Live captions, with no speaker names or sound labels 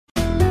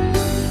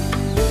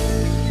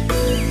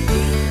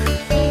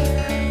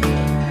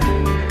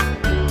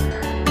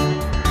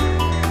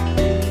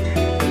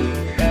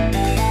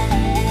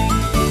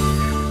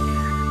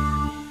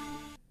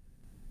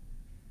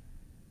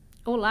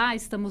Olá,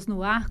 estamos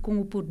no ar com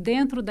o Por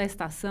Dentro da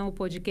Estação, o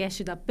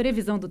podcast da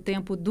previsão do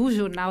tempo do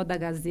Jornal da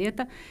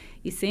Gazeta.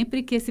 E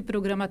sempre que esse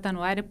programa está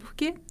no ar é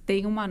porque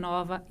tem uma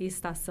nova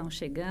estação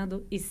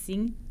chegando. E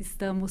sim,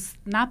 estamos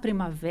na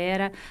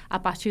primavera, a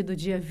partir do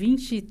dia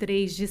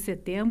 23 de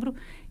setembro.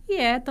 E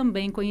é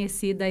também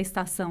conhecida a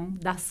estação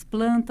das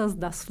plantas,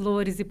 das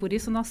flores, e por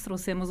isso nós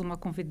trouxemos uma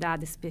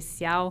convidada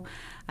especial,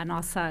 a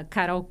nossa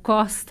Carol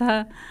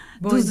Costa,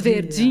 dos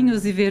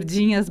verdinhos e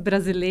verdinhas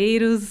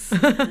brasileiros.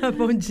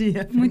 Bom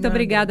dia. Muito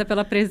obrigada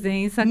pela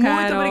presença,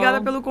 Carol. Muito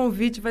obrigada pelo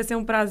convite, vai ser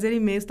um prazer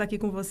imenso estar aqui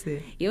com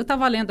você. Eu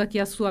estava lendo aqui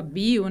a sua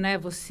bio, né?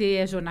 Você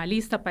é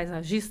jornalista,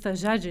 paisagista,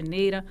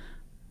 jardineira,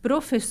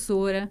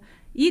 professora,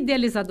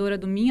 idealizadora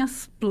do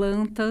Minhas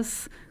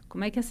Plantas.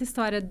 Como é que essa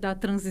história da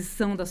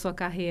transição da sua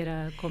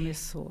carreira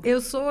começou?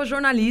 Eu sou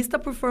jornalista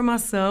por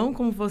formação,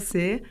 como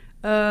você.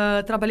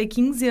 Trabalhei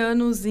 15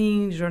 anos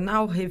em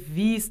jornal,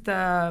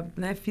 revista,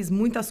 né? Fiz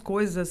muitas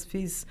coisas,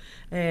 fiz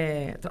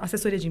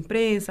assessoria de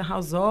imprensa,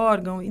 house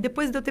órgão. E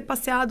depois de eu ter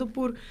passeado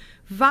por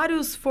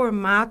vários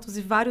formatos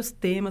e vários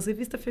temas,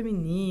 revista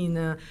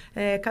feminina,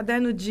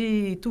 caderno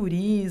de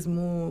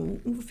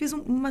turismo, fiz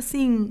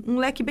um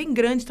leque bem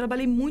grande.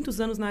 Trabalhei muitos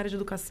anos na área de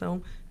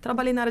educação,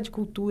 trabalhei na área de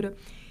cultura.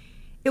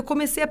 Eu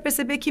comecei a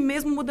perceber que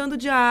mesmo mudando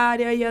de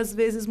área e, às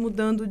vezes,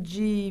 mudando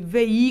de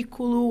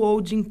veículo ou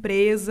de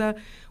empresa,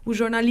 o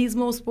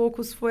jornalismo, aos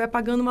poucos, foi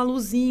apagando uma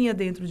luzinha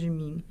dentro de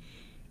mim.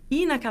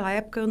 E, naquela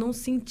época, eu não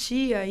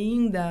sentia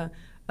ainda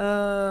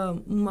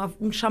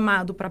um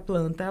chamado para a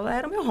planta. Ela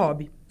era o meu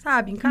hobby,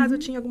 sabe? Em casa, eu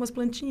tinha algumas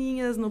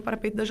plantinhas no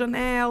parapeito da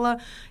janela,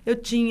 eu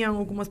tinha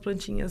algumas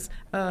plantinhas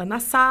na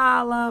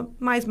sala,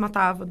 mais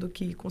matava do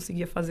que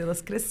conseguia fazê-las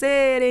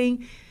crescerem.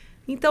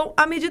 Então,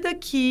 à medida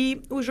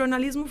que o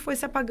jornalismo foi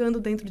se apagando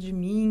dentro de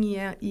mim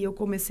e eu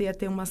comecei a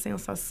ter uma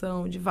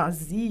sensação de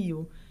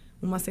vazio,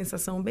 uma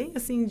sensação bem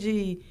assim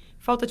de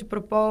falta de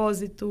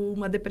propósito,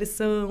 uma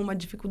depressão, uma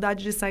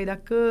dificuldade de sair da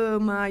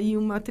cama e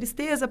uma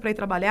tristeza para ir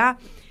trabalhar,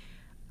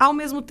 ao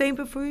mesmo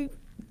tempo eu fui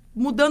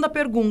mudando a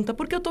pergunta.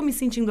 Por que eu estou me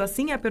sentindo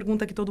assim? É a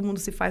pergunta que todo mundo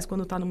se faz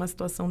quando está numa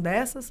situação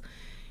dessas.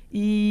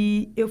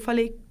 E eu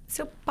falei,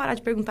 se eu parar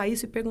de perguntar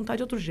isso e perguntar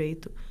de outro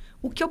jeito,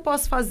 o que eu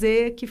posso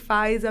fazer que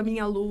faz a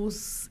minha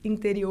luz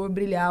interior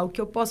brilhar? O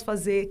que eu posso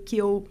fazer que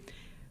eu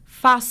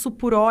faço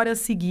por horas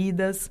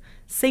seguidas,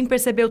 sem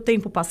perceber o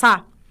tempo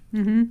passar?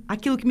 Uhum.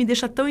 Aquilo que me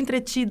deixa tão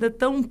entretida,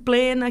 tão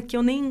plena, que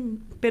eu nem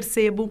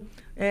percebo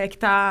que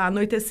está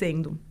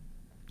anoitecendo.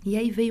 E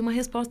aí veio uma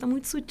resposta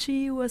muito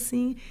sutil,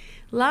 assim,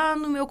 lá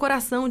no meu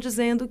coração,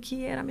 dizendo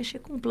que era mexer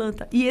com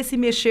planta. E esse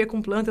mexer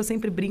com planta, eu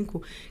sempre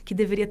brinco que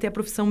deveria ter a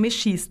profissão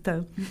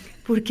mexista.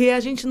 Porque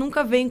a gente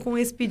nunca vem com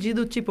esse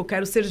pedido, tipo,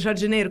 quero ser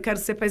jardineiro, quero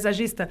ser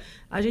paisagista.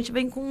 A gente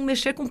vem com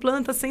mexer com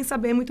planta sem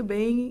saber muito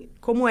bem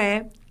como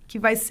é que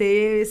vai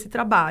ser esse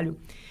trabalho.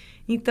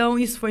 Então,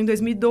 isso foi em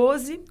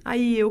 2012.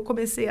 Aí eu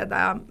comecei a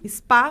dar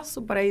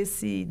espaço para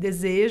esse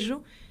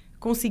desejo.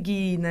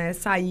 Consegui, né,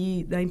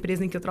 sair da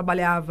empresa em que eu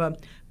trabalhava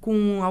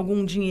com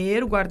algum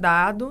dinheiro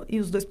guardado, e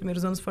os 2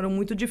 primeiros anos foram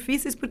muito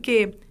difíceis,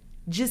 porque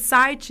de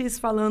sites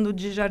falando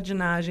de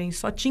jardinagem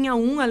só tinha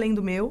um além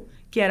do meu,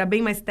 que era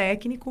bem mais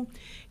técnico.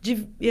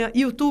 De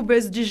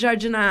youtubers de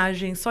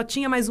jardinagem só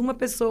tinha mais uma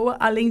pessoa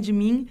além de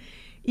mim,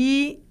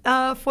 e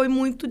foi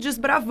muito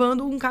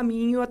desbravando um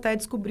caminho até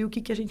descobrir o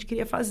que a gente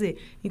queria fazer.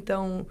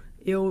 Então,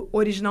 eu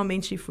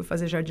originalmente fui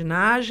fazer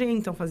jardinagem,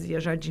 então fazia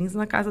jardins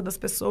na casa das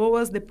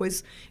pessoas,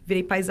 depois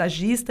virei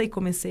paisagista e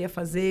comecei a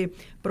fazer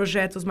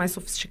projetos mais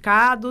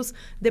sofisticados,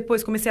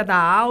 depois comecei a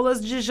dar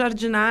aulas de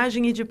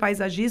jardinagem e de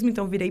paisagismo,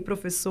 então virei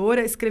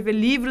professora, escrever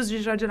livros de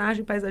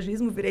jardinagem e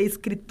paisagismo, virei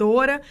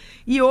escritora,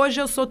 e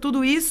hoje eu sou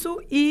tudo isso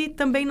e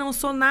também não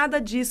sou nada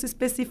disso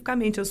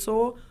especificamente, eu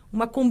sou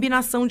uma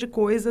combinação de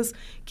coisas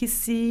que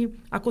se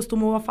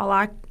acostumou a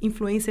falar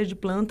influencer de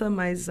planta,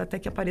 mas até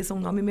que apareça um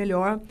nome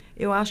melhor,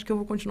 eu acho que eu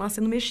vou continuar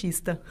sendo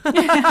mexista.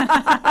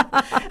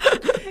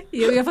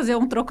 E eu ia fazer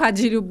um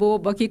trocadilho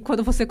bobo aqui,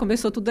 quando você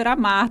começou tudo era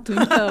mato,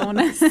 então,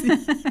 né? Sim.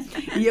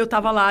 E eu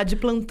tava lá de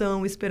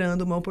plantão,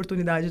 esperando uma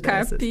oportunidade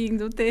dessas.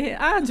 Carpindo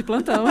terreno. De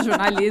plantão,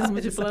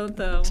 jornalismo de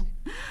plantão.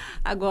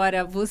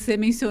 Agora, você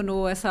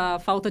mencionou essa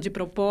falta de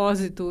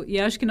propósito, e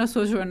acho que na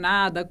sua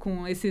jornada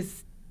com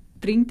esses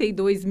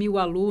 32 mil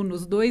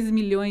alunos, 2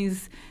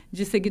 milhões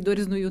de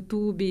seguidores no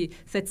YouTube,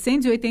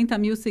 780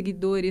 mil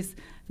seguidores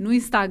no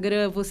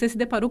Instagram, você se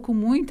deparou com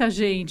muita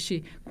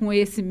gente com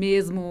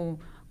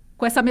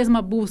essa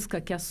mesma busca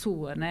que a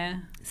sua,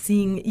 né?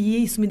 Sim,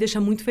 e isso me deixa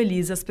muito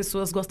feliz. As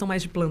pessoas gostam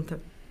mais de planta,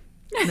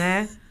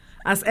 né?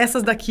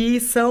 Essas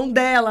daqui são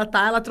dela,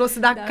 tá? Ela trouxe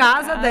da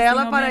casa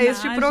dela para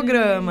este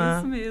programa.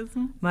 Isso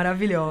mesmo.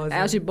 Maravilhosa.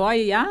 É a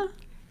jiboia e a...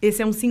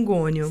 Esse é um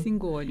cingônio.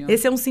 Cingônio.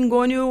 Esse é um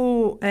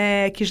cingônio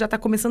que já está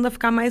começando a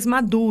ficar mais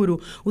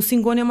maduro. O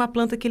cingônio é uma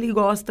planta que ele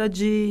gosta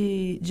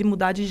de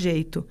mudar de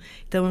jeito.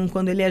 Então,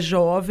 quando ele é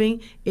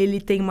jovem,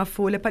 ele tem uma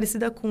folha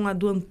parecida com a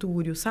do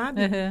antúrio,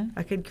 sabe? Uhum.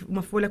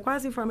 Uma folha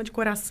quase em forma de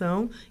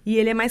coração. E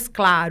ele é mais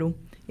claro.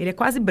 ele é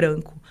quase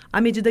branco.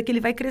 À medida que ele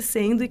vai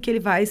crescendo e que ele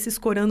vai se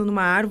escorando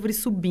numa árvore,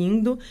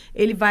 subindo,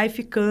 ele vai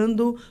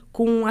ficando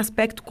com um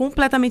aspecto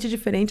completamente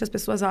diferente. As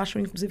pessoas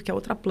acham, inclusive, que é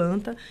outra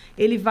planta.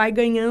 Ele vai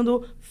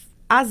ganhando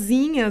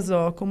asinhas,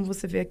 ó, como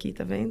você vê aqui,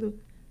 tá vendo?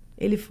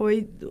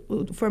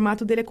 O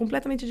formato dele é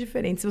completamente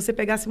diferente. Se você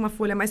pegasse uma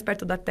folha mais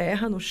perto da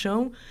terra, no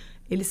chão,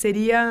 ele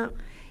seria...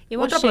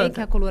 Eu achei que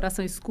a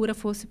coloração escura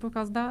fosse por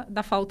causa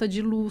da falta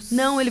de luz.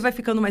 Não, ele vai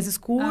ficando mais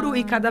escuro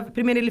e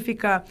primeiro ele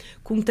fica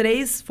com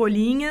 3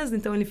 folhinhas,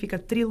 então ele fica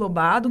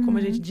trilobado, como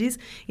a gente diz.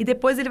 E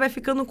depois ele vai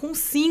ficando com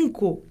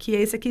 5, que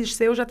esse aqui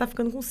seu já tá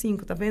ficando com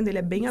 5, tá vendo? Ele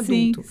é bem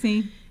adulto.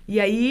 Sim. E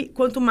aí,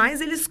 quanto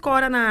mais ele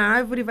escora na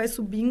árvore, vai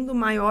subindo,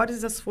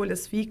 maiores as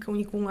folhas ficam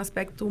e com um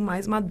aspecto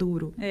mais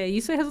maduro.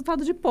 Isso é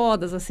resultado de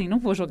podas, assim. Não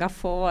vou jogar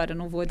fora,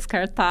 não vou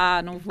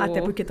descartar, não vou... Até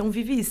porque estão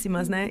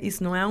vivíssimas, né?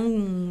 Isso não é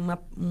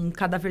um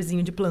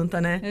cadáverzinho de planta,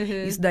 né?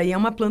 Uhum. Isso daí é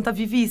uma planta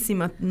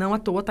vivíssima. Não à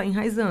toa tá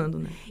enraizando,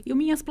 né? E o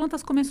Minhas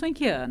Plantas começou em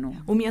que ano?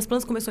 O Minhas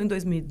Plantas começou em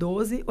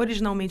 2012,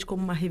 originalmente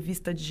como uma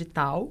revista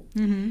digital.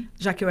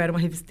 Já que eu era uma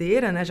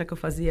revisteira, né? Já que eu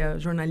fazia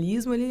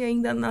jornalismo, ele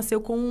ainda nasceu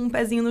com um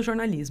pezinho no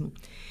jornalismo.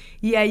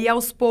 E aí,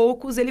 aos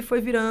poucos, ele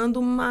foi virando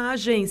uma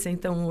agência.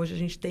 Então, hoje a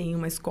gente tem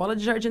uma escola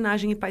de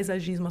jardinagem e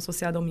paisagismo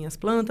associada ao Minhas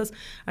Plantas.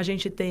 A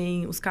gente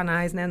tem os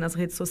canais, né, nas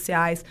redes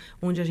sociais,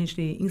 onde a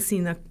gente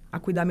ensina a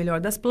cuidar melhor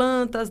das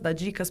plantas, dá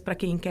dicas para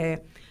quem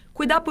quer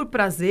cuidar por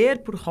prazer,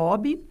 por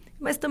hobby,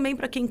 mas também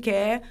para quem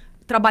quer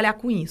trabalhar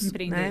com isso.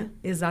 Empreender. Né?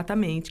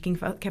 Exatamente. Quem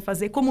quer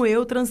fazer, como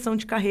eu, transição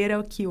de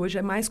carreira, que hoje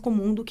é mais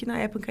comum do que na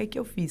época que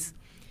eu fiz.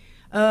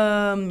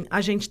 A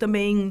gente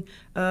também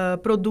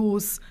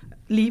produz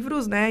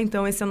livros, né?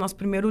 Então, esse é o nosso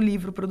primeiro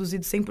livro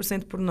produzido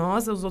 100% por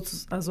nós.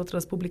 As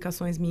outras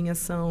publicações minhas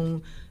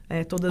são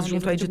todas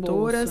junto a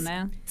editoras. De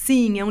bolso, né?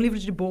 Sim, é um livro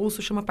de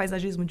bolso, chama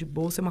Paisagismo de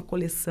Bolso, é uma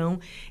coleção.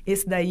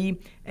 Esse daí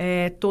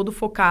é todo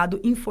focado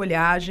em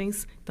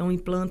folhagens, então em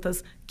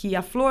plantas que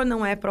a flor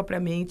não é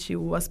propriamente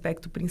o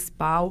aspecto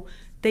principal.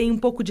 Tem um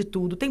pouco de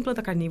tudo. Tem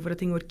planta carnívora,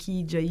 tem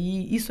orquídea.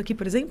 E isso aqui,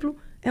 por exemplo,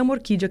 é uma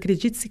orquídea,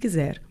 acredite se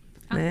quiser.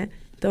 Né?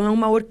 Então, é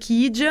uma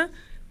orquídea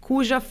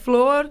cuja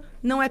flor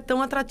não é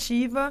tão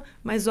atrativa,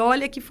 mas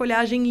olha que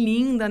folhagem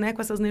linda, né?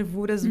 Com essas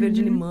nervuras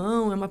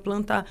verde-limão. É uma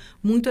planta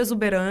muito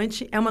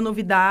exuberante, é uma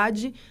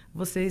novidade.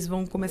 Vocês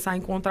vão começar a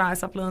encontrar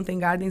essa planta em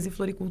gardens e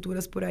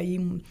floriculturas por aí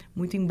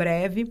muito em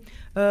breve.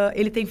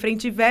 Ele tem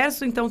frente e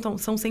verso, então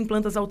são 100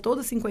 plantas ao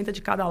todo, 50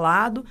 de cada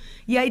lado.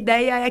 E a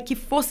ideia é que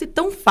fosse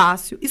tão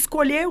fácil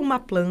escolher uma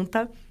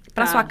planta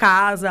para sua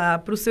casa,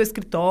 para o seu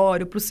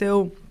escritório, para o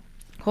seu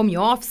home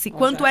office,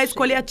 quanto é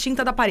escolher a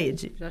tinta da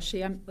parede. Já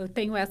achei, eu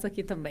tenho essa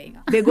aqui também.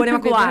 Begônia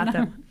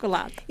maculata.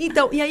 Maculata.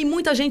 Então, e aí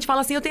muita gente fala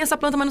assim, eu tenho essa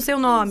planta, mas não sei o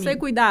nome. Não sei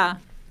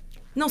cuidar.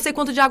 Não sei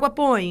quanto de água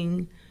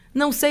põe.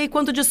 Não sei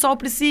quanto de sol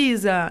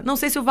precisa. Não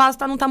sei se o vaso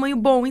está num tamanho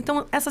bom.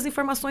 Então, essas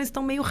informações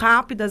estão meio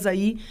rápidas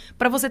aí,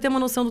 para você ter uma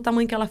noção do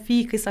tamanho que ela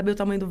fica e saber o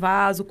tamanho do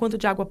vaso, quanto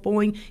de água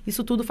põe.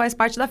 Isso tudo faz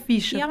parte da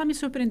ficha. E ela me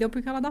surpreendeu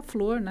porque ela dá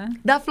flor, né?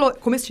 Dá flor.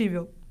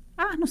 Comestível.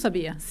 Ah, não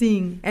sabia.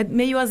 Sim, é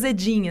meio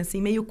azedinha,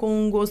 assim, meio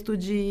com um gosto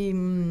de...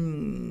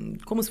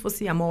 como se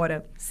fosse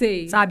amora.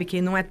 Sei. Sabe? Que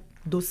não é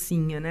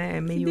docinha, né?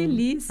 É meio que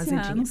delícia,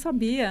 azedinha. Não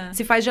sabia.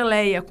 Se faz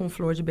geleia com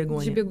flor de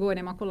begônia. De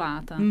begônia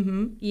maculata.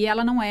 E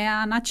ela não é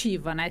a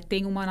nativa, né?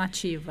 Tem uma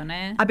nativa,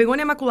 né? A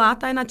begônia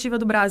maculata é nativa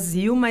do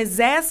Brasil, mas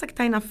essa que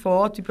tá aí na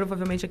foto, e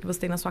provavelmente a que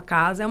você tem na sua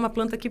casa, é uma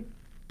planta que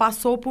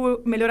passou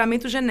por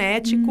melhoramento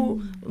genético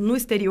no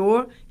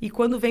exterior e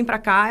quando vem para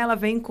cá, ela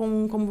vem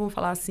com, como vamos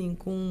falar assim,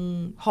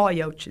 com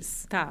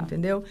royalties,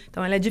 entendeu?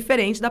 Então, ela é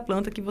diferente da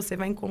planta que você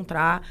vai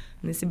encontrar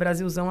nesse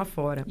Brasilzão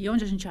afora. E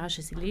onde a gente acha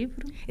esse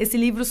livro? Esse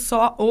livro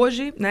só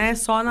hoje, né,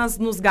 só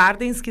nos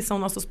gardens, que são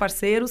nossos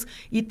parceiros,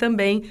 e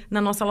também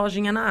na nossa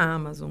lojinha na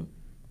Amazon.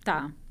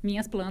 Tá.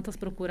 Minhas Plantas,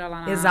 procura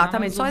lá na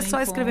Exatamente. Amazon.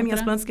 Só escrever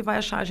Minhas Plantas que vai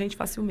achar a gente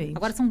facilmente.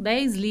 Agora, são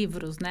 10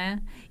 livros, né?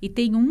 E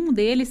tem um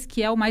deles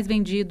que é o mais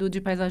vendido de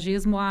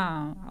paisagismo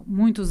há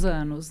muitos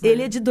anos. Né?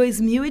 Ele é de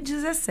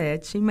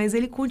 2017, mas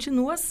ele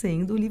continua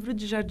sendo o livro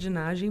de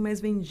jardinagem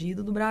mais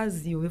vendido do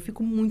Brasil. Eu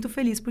fico muito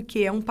feliz, porque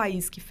é um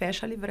país que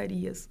fecha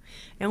livrarias.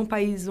 É um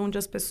país onde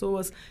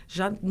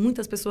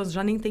muitas pessoas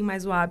já nem têm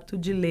mais o hábito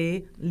de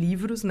ler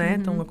livros, né?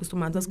 Estão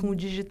acostumadas com o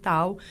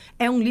digital.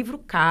 É um livro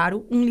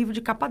caro, um livro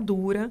de capa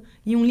dura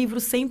e um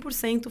livro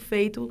 100%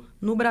 feito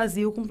no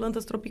Brasil, com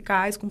plantas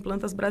tropicais, com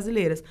plantas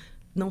brasileiras.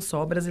 Não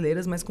só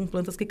brasileiras, mas com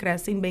plantas que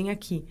crescem bem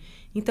aqui.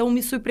 Então,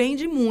 me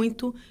surpreende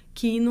muito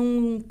que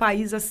num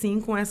país assim,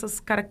 com essas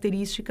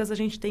características, a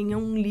gente tenha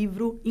um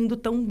livro indo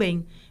tão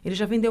bem. Ele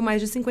já vendeu mais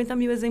de 50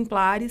 mil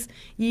exemplares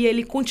e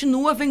ele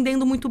continua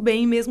vendendo muito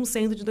bem, mesmo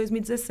sendo de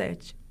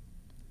 2017.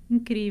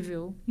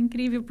 Incrível,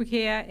 incrível, porque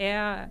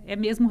é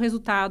mesmo o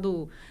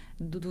resultado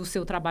do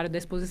seu trabalho, da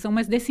exposição,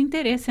 mas desse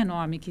interesse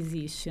enorme que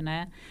existe,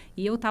 né?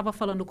 E eu estava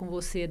falando com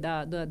você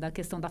da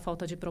questão da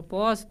falta de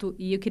propósito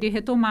e eu queria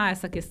retomar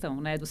essa questão,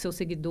 né? Dos seus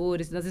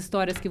seguidores, das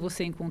histórias que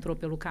você encontrou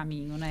pelo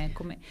caminho, né?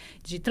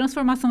 De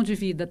transformação de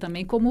vida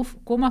também, como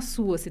a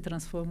sua se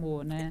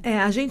transformou, né?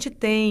 A gente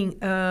tem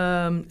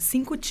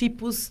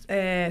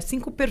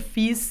 5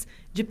 perfis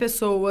de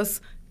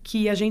pessoas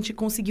que a gente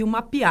conseguiu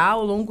mapear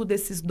ao longo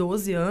desses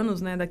 12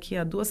 anos, né? Daqui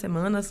a 2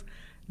 semanas,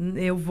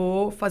 eu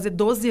vou fazer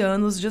 12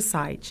 anos de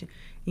site.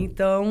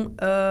 Então,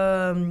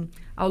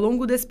 ao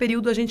longo desse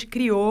período, a gente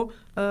criou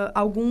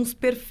alguns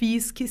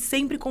perfis que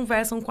sempre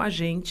conversam com a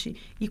gente.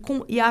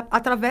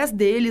 Através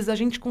deles, a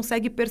gente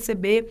consegue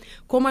perceber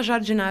como a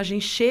jardinagem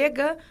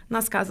chega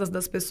nas casas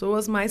das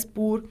pessoas, mas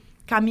por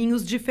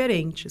caminhos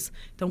diferentes.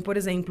 Então, por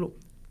exemplo,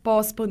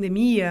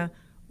 pós-pandemia,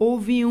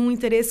 houve um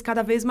interesse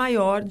cada vez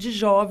maior de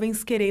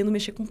jovens querendo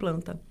mexer com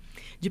planta.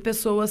 De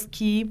pessoas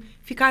que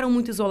ficaram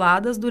muito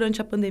isoladas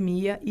durante a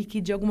pandemia e que,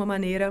 de alguma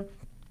maneira,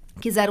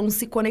 quiseram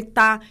se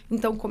conectar.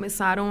 Então,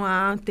 começaram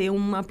a ter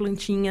uma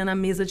plantinha na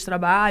mesa de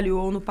trabalho,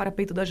 ou no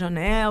parapeito da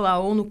janela,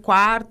 ou no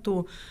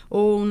quarto,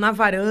 ou na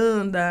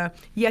varanda.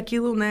 E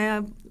aquilo,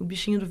 né, o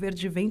bichinho do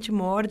verde vem te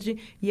morde,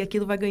 e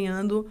aquilo vai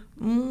ganhando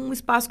um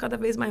espaço cada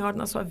vez maior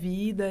na sua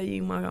vida e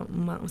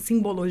uma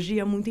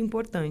simbologia muito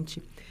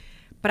importante.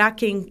 Para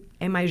quem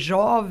é mais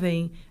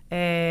jovem,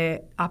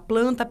 a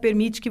planta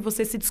permite que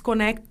você se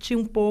desconecte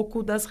um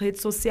pouco das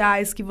redes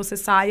sociais, que você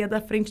saia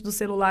da frente do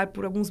celular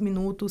por alguns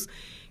minutos,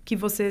 que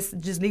você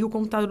desligue o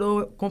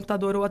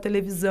computador ou a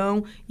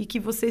televisão e que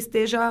você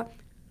esteja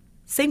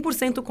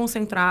 100%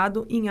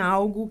 concentrado em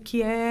algo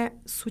que é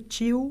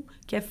sutil,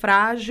 que é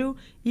frágil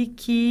e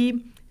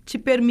que te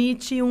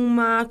permite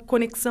uma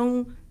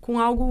conexão com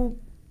algo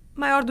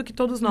maior do que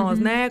todos nós,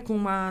 né? Com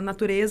uma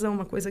natureza,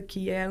 uma coisa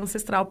que é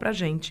ancestral para a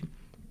gente.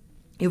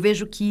 Eu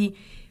vejo que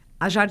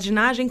a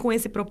jardinagem com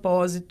esse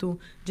propósito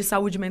de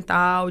saúde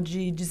mental,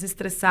 de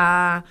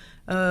desestressar,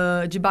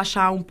 de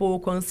baixar um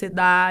pouco a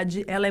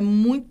ansiedade, ela é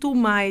muito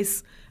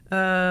mais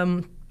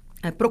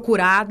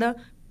procurada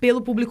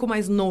pelo público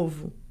mais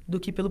novo do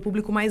que pelo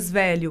público mais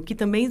velho, que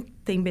também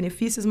tem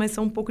benefícios, mas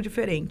são um pouco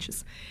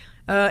diferentes.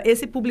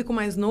 Esse público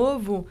mais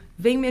novo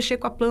vem mexer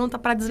com a planta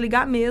para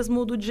desligar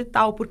mesmo do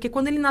digital, porque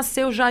quando ele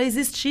nasceu já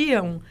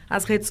existiam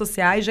as redes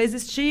sociais, já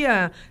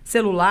existia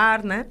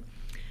celular, né?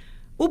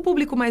 O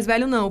público mais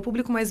velho, não. O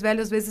público mais velho,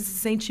 às vezes, se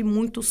sente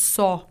muito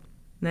só,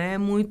 né?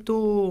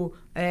 Muito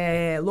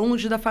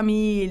longe da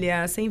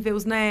família, sem ver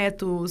os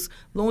netos,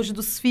 longe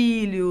dos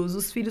filhos.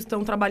 Os filhos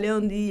estão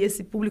trabalhando e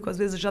esse público, às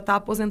vezes, já está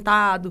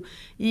aposentado.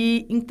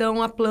 E,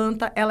 então, a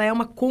planta, ela é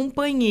uma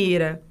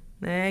companheira,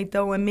 né?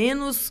 Então, é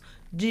menos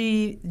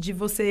de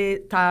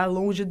você estar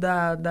longe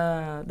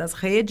das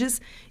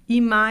redes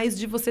e mais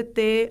de você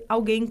ter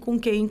alguém com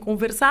quem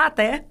conversar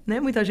até,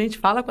 né? Muita gente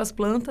fala com as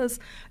plantas.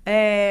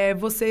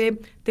 Você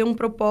ter um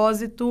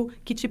propósito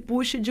que te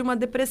puxe de uma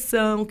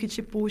depressão, que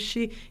te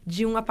puxe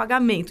de um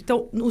apagamento.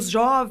 Então, nos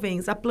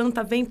jovens, a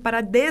planta vem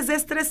para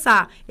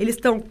desestressar. Eles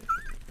estão...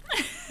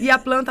 e a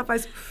planta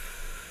faz...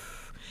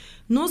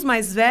 Nos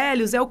mais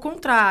velhos, é o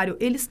contrário.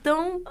 Eles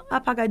estão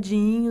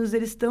apagadinhos,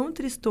 eles estão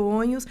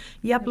tristonhos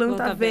e a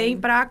planta vem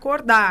para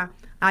acordar.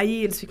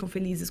 Aí eles ficam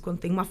felizes quando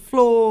tem uma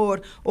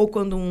flor ou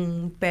quando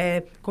um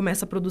pé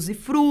começa a produzir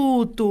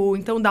fruto.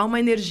 Então, dá uma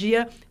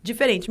energia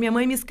diferente. Minha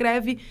mãe me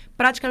escreve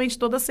praticamente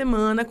toda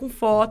semana com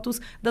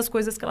fotos das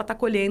coisas que ela está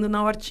colhendo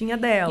na hortinha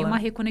dela. E uma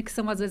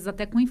reconexão, às vezes,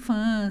 até com a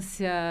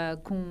infância,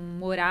 com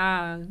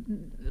morar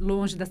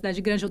longe da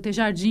cidade grande ou ter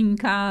jardim em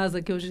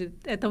casa, que hoje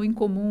é tão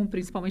incomum,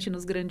 principalmente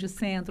nos grandes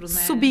centros,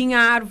 né? Subir em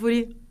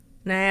árvore,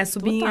 né?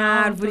 Subir em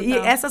árvore.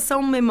 Total. E essas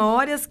são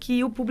memórias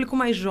que o público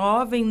mais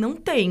jovem não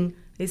tem.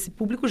 Esse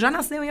público já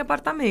nasceu em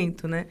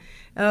apartamento, né?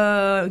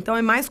 Então,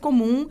 é mais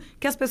comum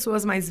que as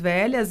pessoas mais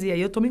velhas, e aí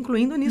eu estou me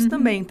incluindo nisso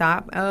também,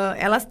 tá?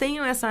 Elas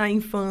tenham essa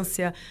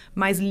infância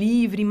mais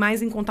livre,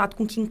 mais em contato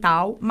com o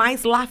quintal,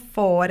 mais lá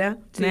fora,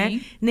 né?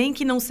 Nem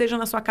que não seja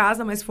na sua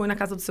casa, mas foi na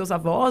casa dos seus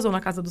avós ou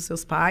na casa dos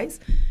seus pais.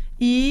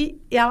 E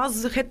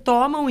elas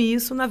retomam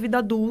isso na vida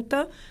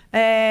adulta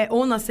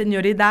ou na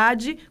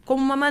senioridade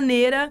como uma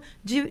maneira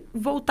de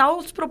voltar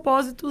aos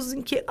propósitos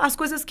em que as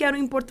coisas que eram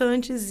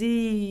importantes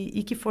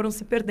e que foram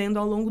se perdendo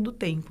ao longo do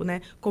tempo, né?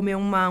 Comer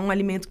um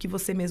alimento que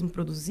você mesmo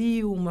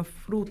produziu, uma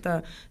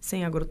fruta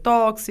sem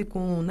agrotóxico,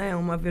 né?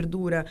 Uma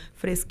verdura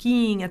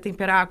fresquinha,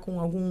 temperar com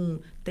algum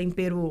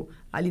tempero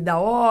ali da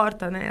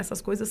horta, né?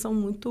 Essas coisas são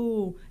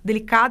muito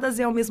delicadas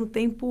e, ao mesmo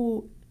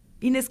tempo,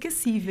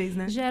 inesquecíveis,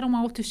 né? Gera uma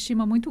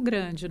autoestima muito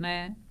grande,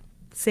 né?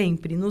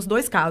 Sempre, nos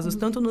dois casos,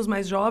 tanto nos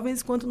mais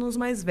jovens quanto nos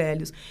mais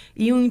velhos.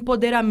 E um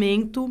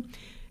empoderamento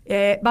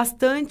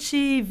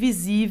bastante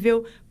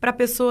visível para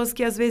pessoas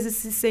que às vezes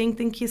se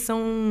sentem que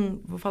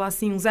são, vou falar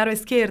assim, um zero à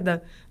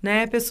esquerda,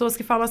 né? Pessoas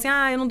que falam assim,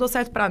 eu não dou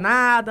certo para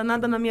nada,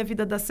 nada na minha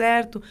vida dá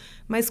certo.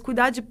 Mas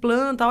cuidar de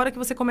planta, a hora que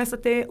você começa a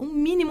ter um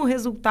mínimo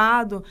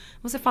resultado,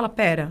 você fala,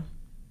 pera,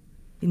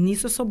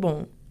 nisso eu sou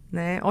bom,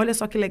 né? Olha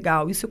só que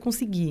legal, isso eu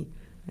consegui.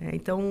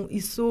 Então,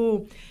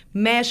 isso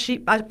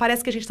mexe...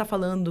 Parece que a gente está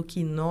falando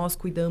que nós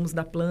cuidamos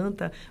da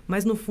planta,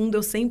 mas, no fundo,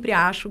 eu sempre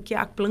acho que é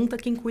a planta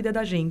quem cuida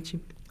da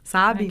gente,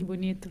 sabe? Ai, que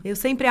bonito. Eu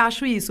sempre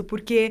acho isso,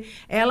 porque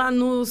ela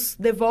nos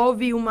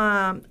devolve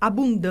uma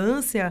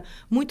abundância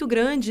muito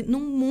grande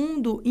num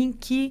mundo em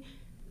que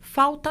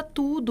falta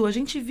tudo. A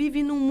gente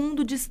vive num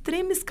mundo de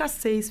extrema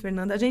escassez,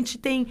 Fernanda. A gente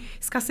tem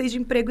escassez de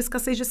emprego,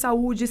 escassez de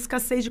saúde,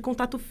 escassez de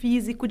contato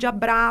físico, de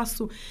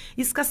abraço,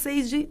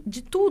 escassez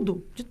de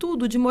tudo,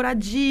 de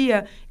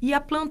moradia. E a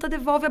planta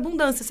devolve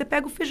abundância. Você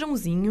pega o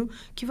feijãozinho,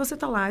 que você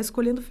tá lá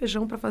escolhendo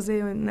feijão para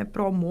fazer, né,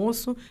 pro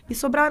almoço, e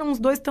sobraram uns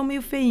 2 que estão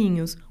meio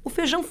feinhos. O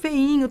feijão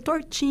feinho,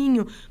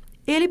 tortinho,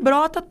 ele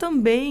brota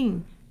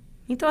também.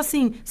 Então,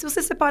 assim, se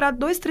você separar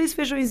 2, 3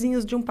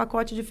 feijõezinhos de um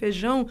pacote de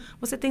feijão,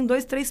 você tem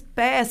 2, 3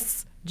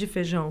 pés de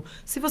feijão.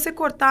 Se você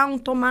cortar um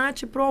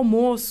tomate pro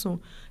almoço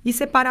e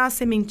separar as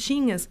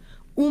sementinhas,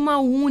 uma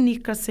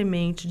única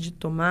semente de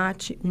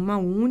tomate, uma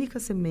única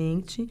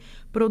semente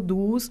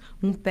produz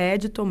um pé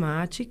de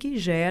tomate que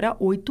gera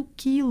 8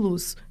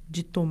 quilos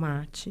de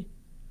tomate.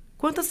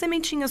 Quantas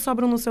sementinhas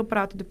sobram no seu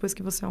prato depois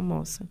que você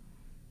almoça?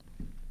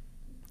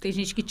 Tem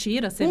gente que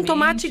tira a semente. Um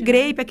tomate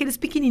grape, aqueles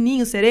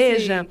pequenininhos,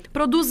 cereja,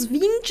 produz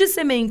 20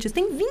 sementes.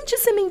 Tem 20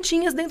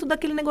 sementinhas dentro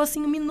daquele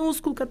negocinho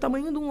minúsculo que é o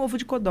tamanho de um ovo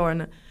de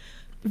codorna.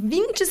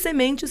 20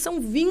 sementes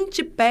são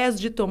 20 pés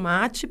de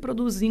tomate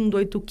produzindo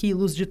 8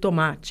 quilos de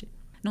tomate.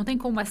 Não tem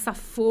como essa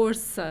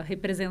força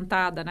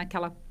representada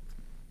naquela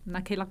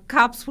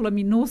cápsula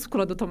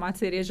minúscula do tomate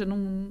cereja,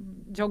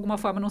 de alguma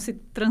forma, não se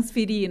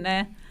transferir,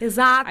 né?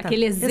 Exato.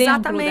 Aquele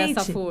exemplo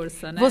dessa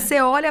força, né? Você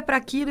olha para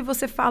aquilo e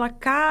você fala,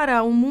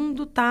 cara, o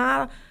mundo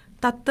tá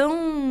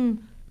tão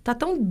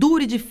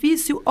duro e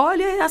difícil.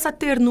 Olha essa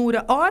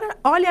ternura,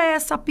 olha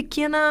essa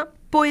pequena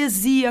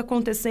poesia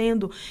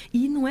acontecendo.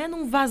 E não é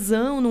num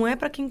vasão, não é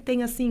para quem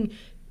tem, assim,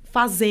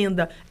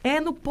 fazenda.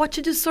 É no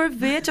pote de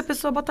sorvete, a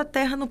pessoa bota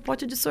terra no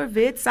pote de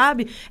sorvete,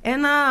 sabe? É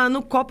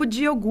no copo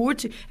de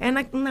iogurte, é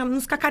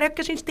nos cacarecos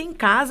que a gente tem em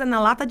casa,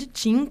 na lata de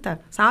tinta,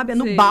 sabe? É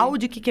no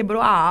balde que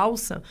quebrou a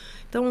alça.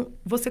 Então,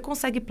 você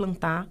consegue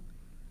plantar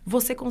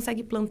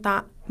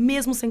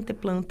mesmo sem ter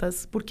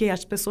plantas, porque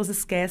as pessoas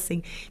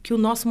esquecem que o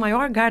nosso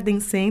maior garden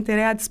center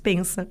é a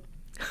despensa.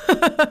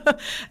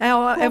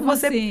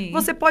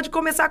 Você pode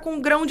começar com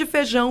um grão de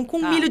feijão, com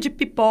milho de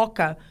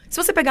pipoca.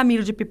 Se você pegar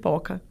milho de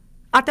pipoca,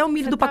 até o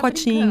milho do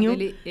pacotinho.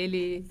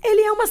 Ele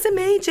é uma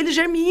semente, ele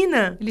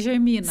germina. Ele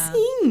germina?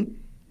 Sim.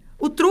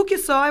 O truque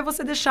só é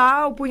você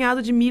deixar o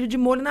punhado de milho de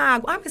molho na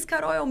água. Ah, mas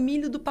Carol, é o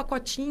milho do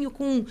pacotinho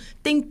com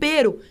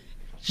tempero.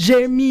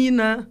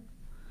 Germina.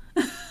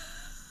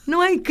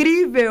 Não é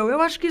incrível?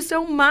 Eu acho que isso é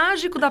o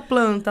mágico da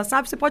planta,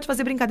 sabe? Você pode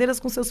fazer brincadeiras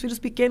com seus filhos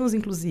pequenos,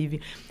 inclusive.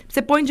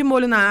 Você põe de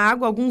molho na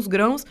água alguns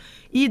grãos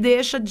e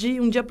deixa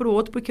de um dia para o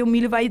outro, porque o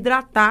milho vai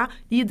hidratar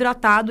e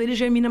hidratado ele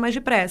germina mais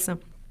depressa.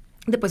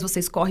 Depois você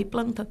escorre e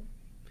planta.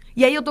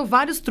 E aí eu dou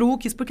vários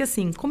truques, porque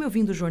assim, como eu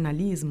vim do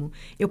jornalismo,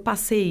 eu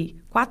passei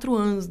 4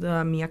 anos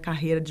da minha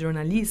carreira de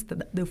jornalista,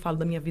 eu falo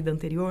da minha vida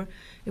anterior,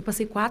 eu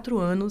passei 4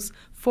 anos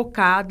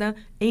focada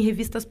em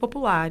revistas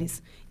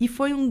populares. E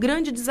foi um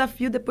grande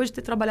desafio depois de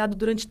ter trabalhado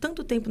durante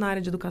tanto tempo na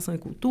área de educação e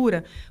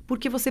cultura,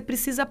 porque você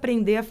precisa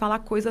aprender a falar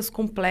coisas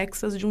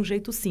complexas de um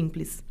jeito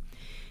simples.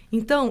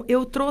 Então,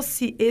 eu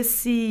trouxe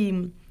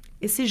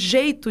esse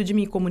jeito de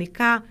me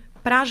comunicar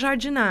para a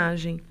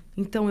jardinagem.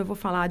 Então, eu vou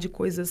falar de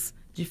coisas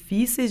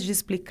difíceis de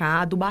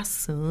explicar,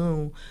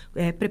 adubação,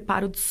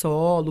 preparo de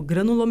solo,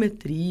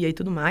 granulometria e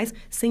tudo mais,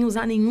 sem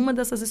usar nenhuma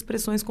dessas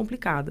expressões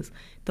complicadas.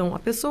 Então, a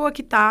pessoa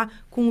que está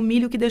com o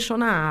milho que deixou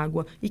na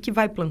água e que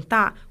vai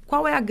plantar,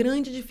 qual é a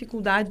grande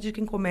dificuldade de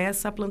quem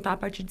começa a plantar a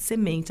partir de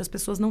semente? As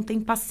pessoas não têm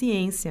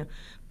paciência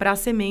para a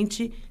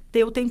semente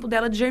ter o tempo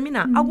dela de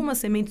germinar. Algumas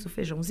sementes do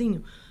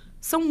feijãozinho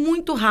são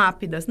muito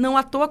rápidas. Não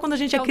à toa, quando a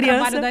gente é criança... É o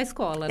trabalho da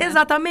escola, né?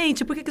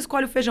 Exatamente. Por que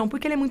escolhe o feijão?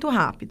 Porque ele é muito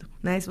rápido,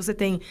 né? Se você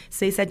tem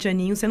 6, 7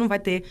 aninhos, você não vai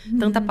ter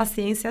tanta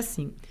paciência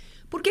assim.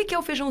 Por que é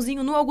o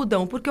feijãozinho no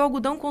algodão? Porque o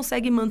algodão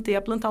consegue manter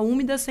a planta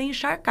úmida sem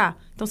encharcar.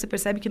 Então, você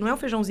percebe que não é o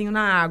feijãozinho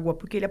na água,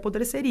 porque ele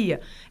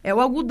apodreceria. É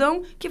o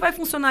algodão que vai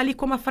funcionar ali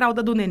como a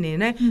fralda do nenê,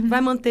 né? Vai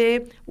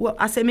manter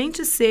a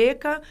semente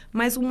seca,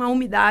 mas uma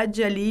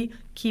umidade ali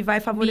que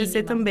vai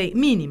favorecer também.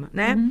 Mínima,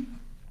 né?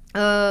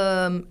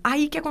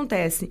 Aí, o que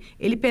acontece?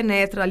 Ele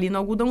penetra ali no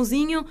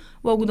algodãozinho,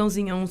 o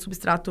algodãozinho é um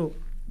substrato,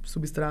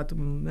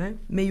 né,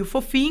 meio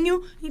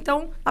fofinho,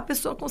 então a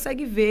pessoa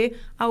consegue ver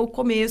o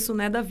começo,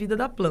 né, da vida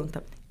da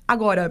planta.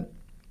 Agora,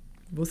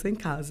 você em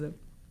casa,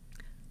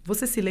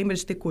 você se lembra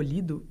de ter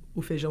colhido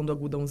o feijão do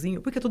algodãozinho?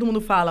 Porque todo mundo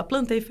fala,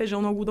 plantei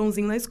feijão no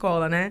algodãozinho na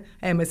escola, né?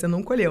 Mas você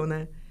não colheu,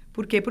 né?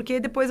 Por quê? Porque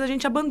depois a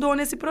gente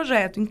abandona esse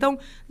projeto. Então,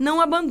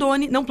 não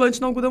abandone, não plante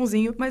no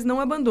algodãozinho, mas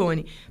não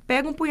abandone.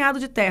 Pega um punhado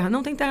de terra.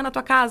 Não tem terra na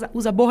tua casa?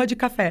 Usa borra de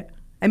café.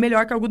 É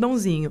melhor que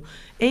algodãozinho.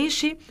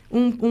 Enche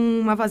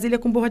uma vasilha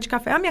com borra de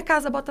café. Minha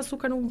casa bota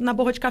açúcar na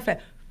borra de café.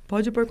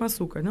 Pode pôr com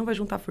açúcar. Não vai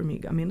juntar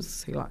formiga. A menos,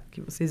 sei lá, que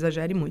você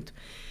exagere muito.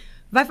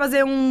 Vai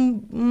fazer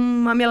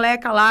uma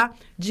meleca lá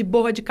de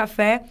borra de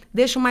café,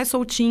 deixa mais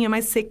soltinha,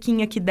 mais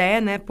sequinha que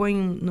der, né? Põe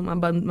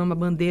numa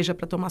bandeja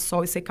para tomar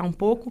sol e secar um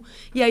pouco.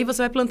 E aí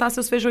você vai plantar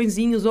seus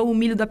feijõezinhos ou o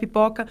milho da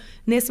pipoca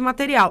nesse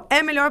material.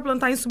 É melhor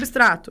plantar em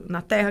substrato,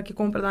 na terra que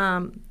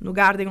compra no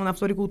garden ou na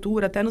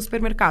floricultura, até no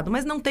supermercado.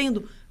 Mas não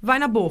tendo, vai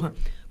na borra.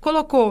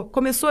 Colocou,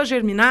 começou a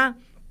germinar,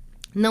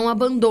 não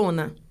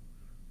abandona.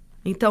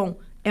 Então,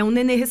 É um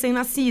nenê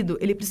recém-nascido,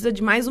 ele precisa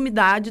de mais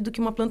umidade do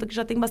que uma planta que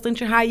já tem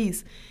bastante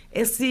raiz.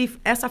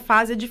 Essa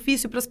fase é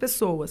difícil para as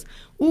pessoas.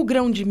 O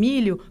grão de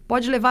milho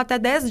pode levar até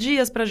 10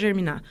 dias para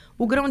germinar.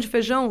 O grão de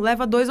feijão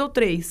leva 2 ou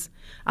 3.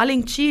 A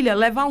lentilha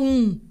leva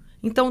 1.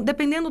 Então,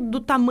 dependendo do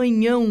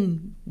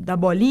tamanhão da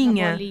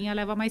bolinha... A bolinha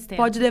leva mais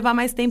tempo. Pode levar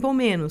mais tempo ou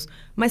menos.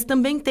 Mas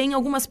também tem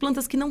algumas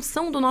plantas que não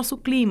são do nosso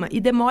clima e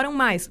demoram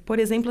mais. Por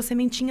exemplo, a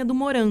sementinha do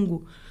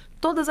morango.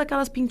 Todas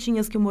aquelas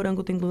pintinhas que o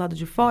morango tem do lado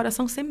de fora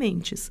são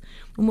sementes.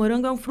 O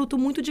morango é um fruto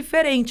muito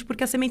diferente,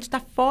 porque a semente está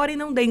fora e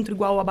não dentro,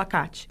 igual o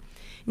abacate.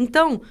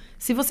 Então,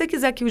 se você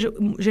quiser que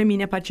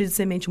germine a partir de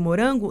semente o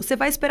morango, você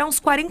vai esperar uns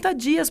 40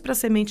 dias para a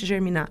semente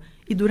germinar.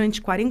 E durante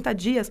 40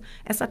 dias,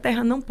 essa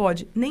terra não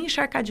pode nem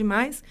encharcar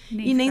demais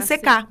e nem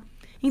secar.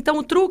 Então,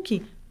 o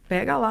truque...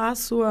 Pega lá a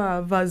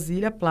sua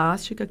vasilha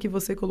plástica que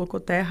você colocou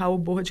terra ou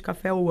borra de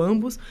café ou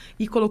ambos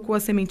e colocou a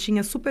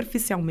sementinha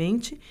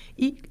superficialmente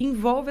e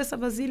envolve essa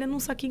vasilha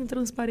num saquinho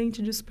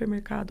transparente de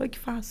supermercado. Olha que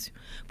fácil.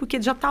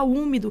 Porque já está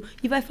úmido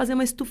e vai fazer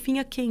uma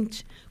estufinha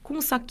quente. Com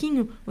o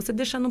saquinho, você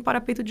deixa no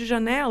parapeito de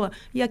janela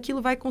e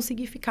aquilo vai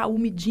conseguir ficar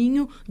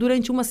umidinho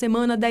durante 1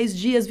 semana, 10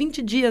 dias,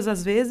 20 dias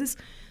às vezes.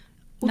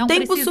 Não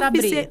precisa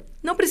abrir.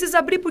 Não precisa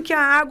abrir porque a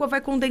água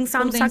vai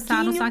condensar no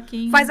saquinho,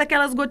 faz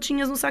aquelas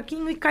gotinhas no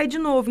saquinho e cai de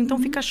novo. Então,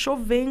 fica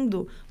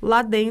chovendo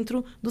lá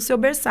dentro do seu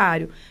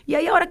berçário. E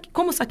aí,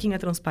 como o saquinho é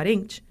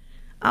transparente,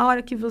 a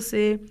hora que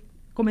você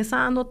começar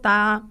a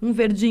notar um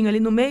verdinho ali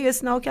no meio, é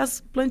sinal que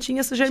as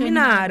plantinhas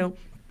germinaram.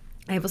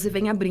 Aí você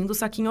vem abrindo o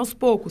saquinho aos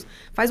poucos.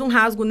 Faz um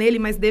rasgo nele,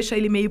 mas deixa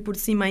ele meio por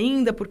cima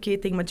ainda, porque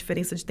tem uma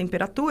diferença de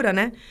temperatura,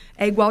 né?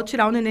 É igual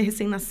tirar o nenê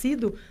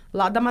recém-nascido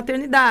lá da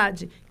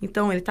maternidade.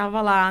 Então, ele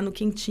estava lá no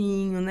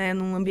quentinho, né?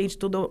 Num ambiente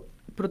todo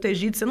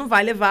protegido. Você não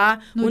vai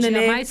levar no o nenê...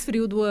 dia mais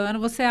frio do ano,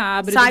 você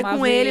abre sai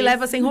com ele e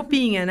leva sem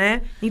roupinha,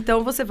 né?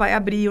 Então, você vai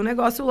abrir o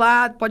negócio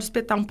lá, pode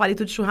espetar um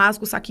palito de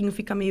churrasco, o saquinho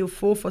fica meio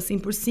fofo assim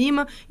por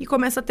cima e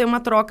começa a ter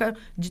uma troca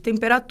de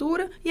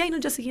temperatura. E aí, no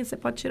dia seguinte, você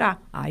pode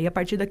tirar. Aí, a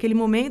partir daquele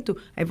momento,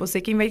 é você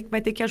quem vai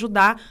ter que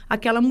ajudar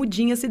aquela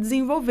mudinha a se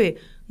desenvolver.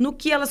 No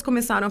que elas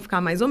começaram a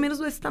ficar mais ou menos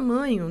desse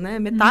tamanho, né?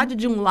 Metade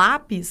de um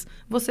lápis,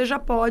 você já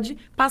pode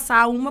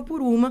passar uma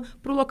por uma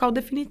para o local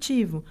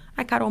definitivo.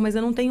 Ai, Carol, mas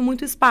eu não tenho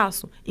muito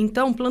espaço.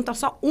 Então, planta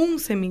só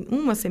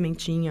uma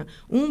sementinha,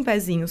 um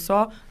pezinho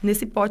só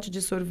nesse pote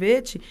de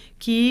sorvete,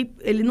 que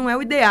ele não é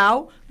o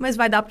ideal, mas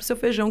vai dar para o seu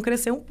feijão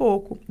crescer um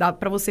pouco. Dá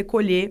para você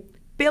colher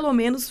pelo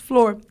menos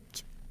flor.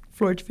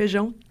 Flor de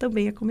feijão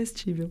também é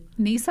comestível.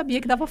 Nem sabia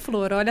que dava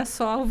flor. Olha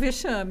só o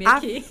vexame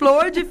aqui. A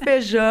flor de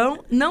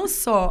feijão não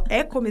só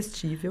é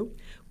comestível,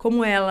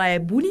 como ela é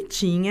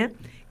bonitinha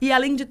e,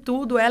 além de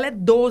tudo, ela é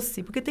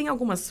doce. Porque tem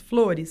algumas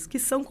flores que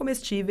são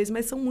comestíveis,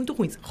 mas são muito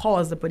ruins.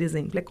 Rosa, por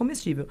exemplo, é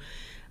comestível.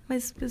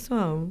 Mas,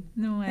 pessoal,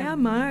 não é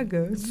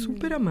amarga,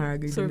 super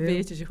amarga, entendeu?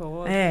 Sorvete de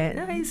rosa.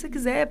 Aí se você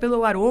quiser,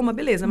 pelo aroma,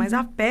 beleza. Mas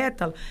a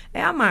pétala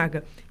é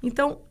amarga.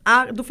 Então,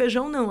 a do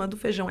feijão não. A do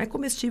feijão é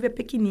comestível, é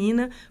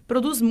pequenina,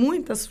 produz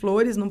muitas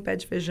flores num pé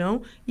de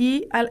feijão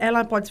e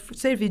ela pode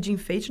servir de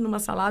enfeite numa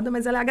salada,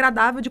 mas ela é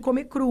agradável de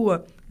comer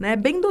crua, né?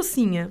 Bem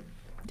docinha.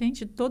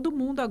 Gente, todo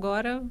mundo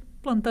agora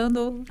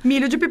plantando...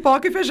 milho de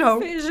pipoca e feijão.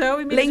 Feijão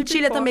e milho lentilha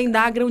de pipoca. Também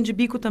dá, grão de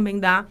bico também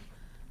dá.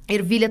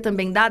 Ervilha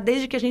também dá,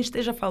 desde que a gente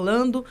esteja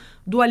falando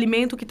do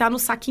alimento que está no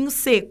saquinho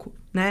seco,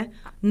 né?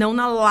 Não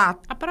na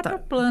lata. A própria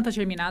planta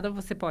germinada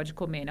você pode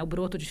comer, né? O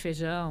broto de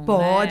feijão,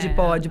 Pode, né?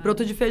 pode.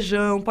 Broto de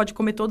feijão, pode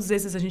comer todos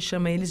esses, a gente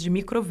chama eles de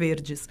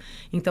microverdes.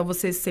 Então,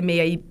 você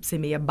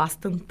semeia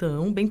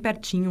bastantão, bem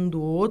pertinho um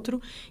do outro,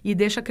 e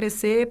deixa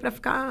crescer para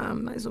ficar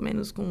mais ou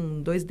menos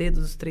com 2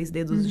 dedos, 3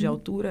 dedos de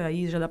altura,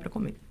 aí já dá para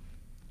comer.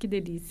 Que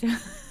delícia.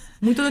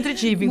 Muito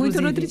nutritivo, inclusive.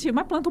 Muito nutritivo.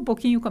 Mas planta um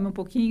pouquinho, come um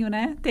pouquinho,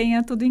 né?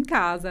 Tenha tudo em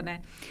casa, né?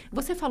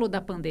 Você falou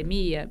da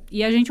pandemia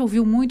e a gente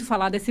ouviu muito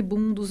falar desse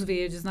boom dos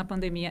verdes na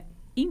pandemia.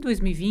 Em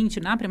 2020,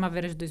 na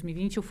primavera de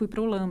 2020, eu fui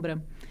para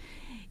Olambra.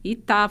 E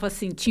tava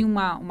assim, tinha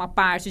uma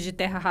parte de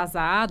terra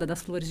arrasada,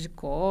 das flores de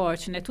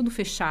corte, né? Tudo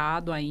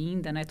fechado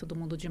ainda, né? Todo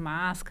mundo de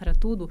máscara,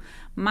 tudo.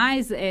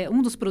 Mas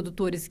um dos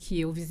produtores que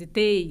eu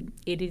visitei,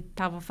 ele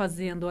estava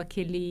fazendo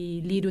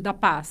aquele lírio da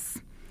paz.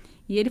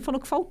 E ele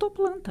falou que faltou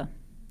planta.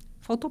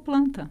 Faltou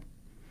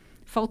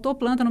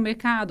planta no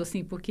mercado,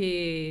 assim,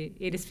 porque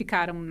eles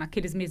ficaram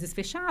naqueles meses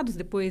fechados,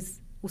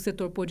 depois o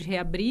setor pôde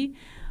reabrir,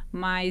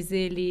 mas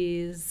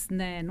eles,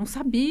 né, não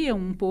sabiam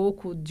um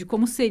pouco de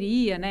como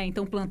seria, né?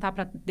 Então, plantar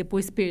para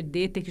depois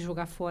perder, ter que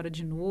jogar fora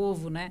de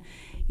novo, né?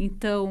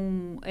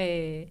 Então,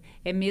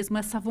 é mesmo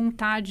essa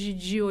vontade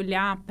de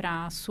olhar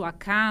para a sua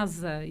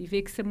casa e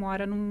ver que você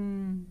mora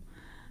num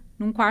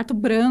quarto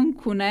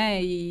branco,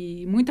 né?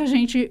 E muita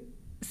gente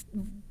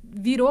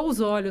virou os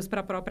olhos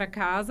para a própria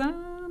casa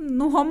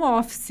no home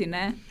office,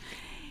 né?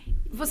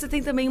 Você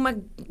tem também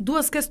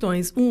duas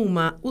questões.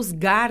 Uma, os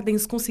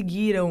gardens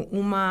conseguiram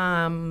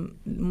uma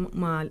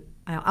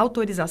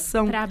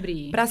autorização para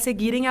abrir, para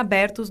seguirem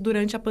abertos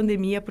durante a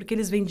pandemia, porque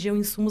eles vendiam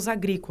insumos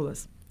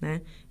agrícolas.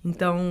 né?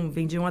 Então,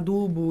 vendiam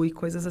adubo e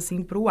coisas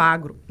assim para o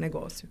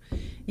agronegócio.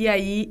 E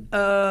aí,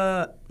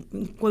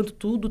 enquanto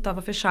tudo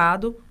estava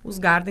fechado, os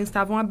gardens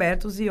estavam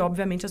abertos e,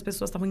 obviamente, as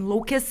pessoas estavam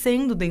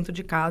enlouquecendo dentro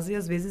de casa e,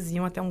 às vezes,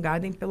 iam até um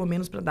garden, pelo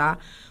menos, para dar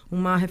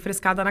uma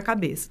refrescada na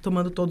cabeça,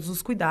 tomando todos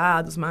os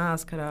cuidados,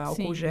 máscara,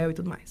 álcool gel e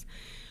tudo mais.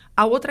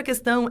 A outra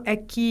questão é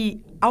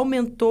que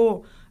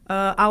aumentou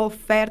a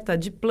oferta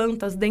de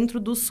plantas dentro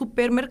dos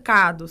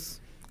supermercados.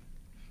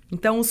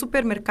 Então, os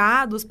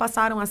supermercados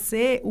passaram a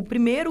ser o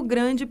primeiro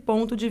grande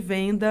ponto de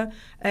venda,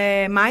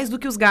 mais do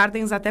que os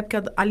gardens, até porque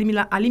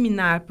a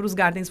liminar para os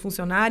gardens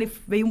funcionarem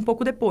veio um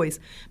pouco depois.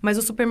 Mas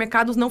os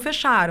supermercados não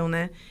fecharam,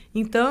 né?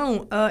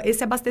 Então,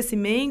 esse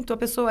abastecimento, a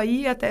pessoa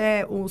ia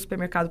até o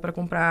supermercado para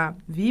comprar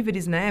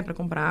víveres, né? Para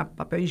comprar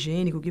papel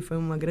higiênico, que foi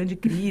uma grande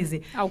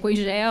crise. Álcool em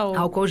gel.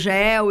 Álcool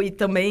gel e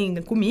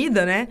também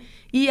comida, né?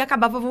 E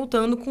acabava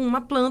voltando com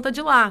uma planta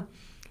de lá.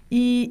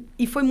 E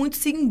foi muito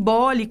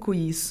simbólico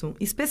isso,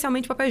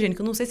 especialmente papel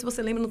higiênico. Eu não sei se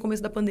você lembra no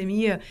começo da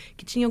pandemia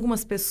que tinha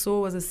algumas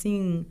pessoas,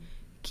 assim,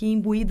 que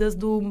imbuídas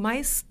do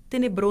mais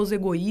tenebroso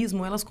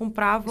egoísmo, elas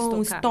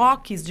compravam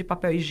estoques de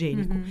papel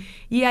higiênico.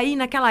 E aí,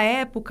 naquela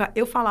época,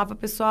 eu falava,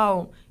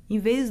 pessoal, em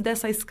vez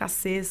dessa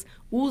escassez,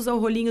 usa o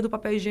rolinho do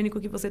papel higiênico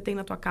que você tem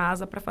na tua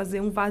casa para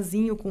fazer um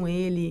vasinho com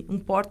ele, um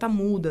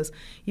porta-mudas.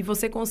 E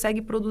você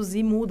consegue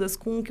produzir mudas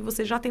com o que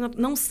você já tem.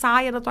 Não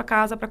saia da tua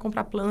casa para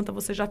comprar planta,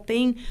 você já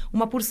tem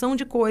uma porção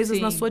de coisas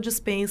na sua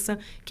despensa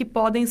que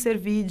podem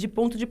servir de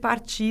ponto de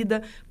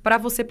partida para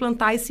você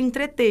plantar e se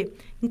entreter.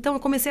 Então, eu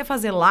comecei a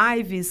fazer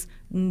lives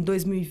em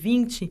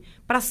 2020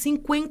 para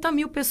 50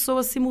 mil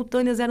pessoas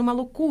simultâneas. Era uma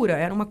loucura,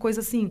 era uma coisa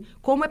assim,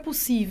 como é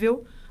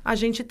possível a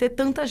gente ter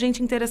tanta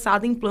gente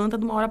interessada em planta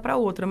de uma hora para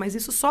outra. Mas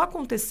isso só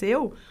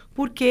aconteceu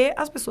porque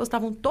as pessoas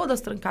estavam todas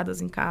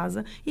trancadas em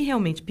casa e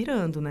realmente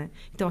pirando, né?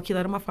 Então, aquilo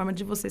era uma forma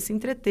de você se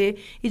entreter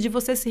e de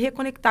você se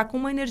reconectar com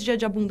uma energia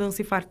de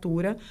abundância e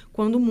fartura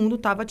quando o mundo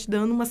estava te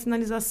dando uma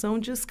sinalização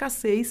de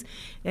escassez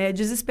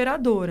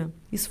desesperadora.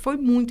 Isso foi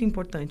muito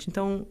importante.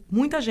 Então,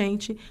 muita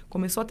gente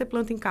começou a ter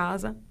planta em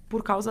casa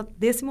por causa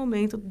desse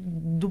momento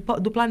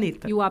do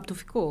planeta. E o hábito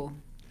ficou?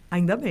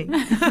 Ainda bem.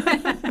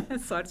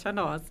 Sorte a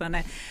nossa,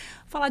 né?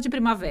 Falar de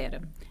primavera.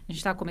 A gente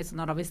está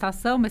começando a nova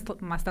estação,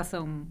 uma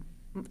estação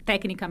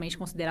tecnicamente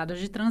considerada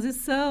de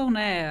transição,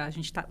 né? A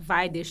gente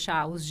vai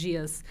deixar os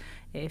dias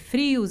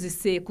frios e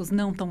secos,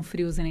 não tão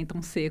frios e nem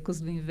tão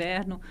secos do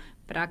inverno,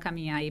 para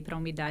caminhar aí para a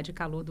umidade e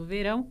calor do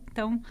verão.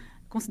 Então,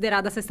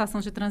 considerada essa estação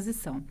de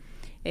transição.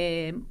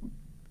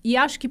 E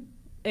acho que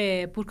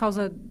por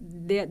causa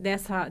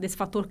desse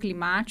fator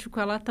climático,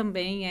 ela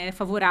também é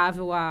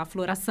favorável à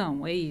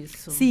floração, é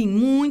isso? Sim,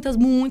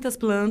 muitas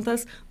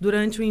plantas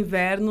durante o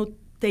inverno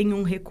têm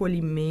um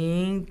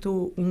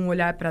recolhimento, um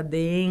olhar para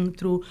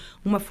dentro,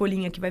 uma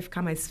folhinha que vai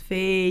ficar mais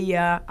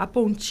feia, a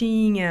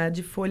pontinha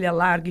de folha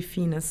larga e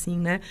fina, assim,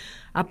 né?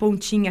 A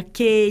pontinha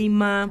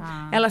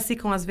queima, elas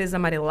ficam às vezes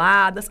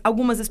amareladas.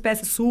 Algumas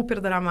espécies super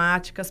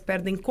dramáticas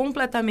perdem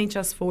completamente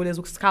as folhas,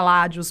 os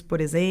caládios,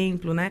 por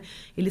exemplo, né?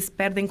 Eles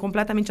perdem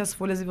completamente as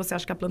folhas e você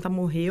acha que a planta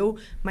morreu,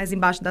 mas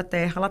embaixo da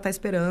terra ela está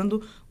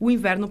esperando o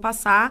inverno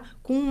passar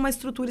com uma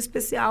estrutura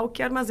especial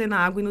que armazena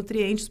água e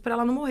nutrientes para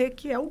ela não morrer,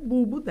 que é o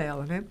bulbo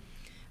dela, né?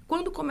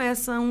 Quando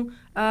começam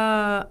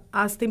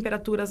as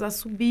temperaturas a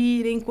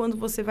subirem, quando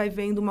você vai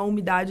vendo uma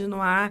umidade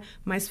no ar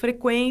mais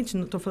frequente,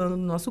 estou falando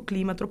do nosso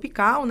clima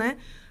tropical, né?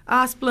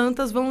 As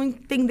plantas vão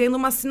entendendo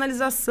uma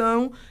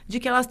sinalização de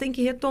que elas têm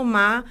que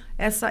retomar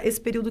esse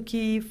período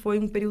que foi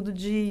um período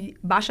de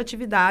baixa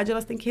atividade,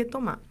 elas têm que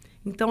retomar.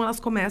 Então, elas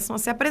começam a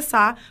se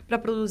apressar para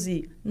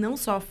produzir não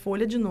só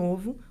folha de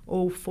novo,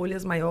 ou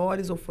folhas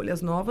maiores, ou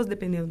folhas novas,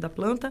 dependendo da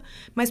planta,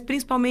 mas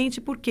principalmente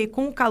porque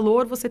com o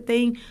calor você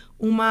tem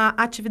uma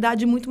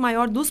atividade muito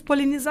maior dos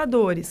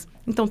polinizadores.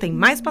 Então, tem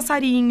mais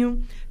passarinho,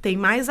 tem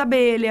mais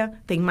abelha,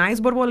 tem mais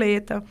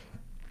borboleta.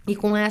 E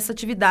com essa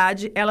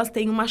atividade, elas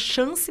têm uma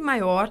chance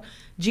maior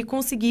de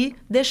conseguir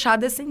deixar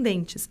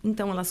descendentes.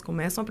 Então, elas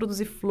começam a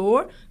produzir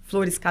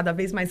flores cada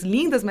vez mais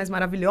lindas, mais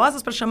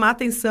maravilhosas, para chamar a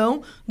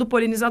atenção do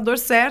polinizador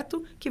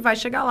certo, que vai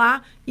chegar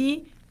lá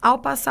e, ao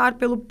passar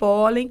pelo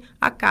pólen,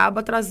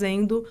 acaba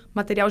trazendo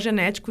material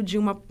genético de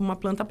uma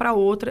planta para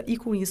outra e,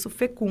 com isso,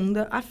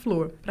 fecunda a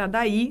flor. Para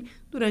daí,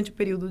 durante o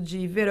período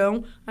de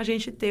verão, a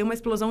gente ter uma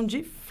explosão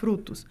de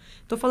frutos.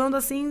 Estou falando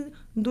assim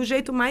do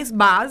jeito mais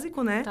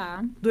básico, né?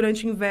 Tá.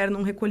 Durante o inverno,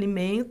 um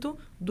recolhimento.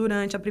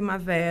 Durante a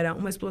primavera,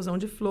 uma explosão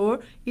de flor.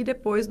 E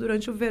depois,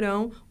 durante o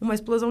verão, uma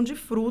explosão de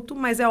fruto.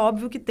 Mas é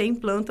óbvio que tem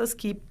plantas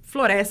que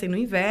florescem no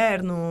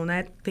inverno,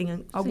 né?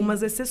 Tem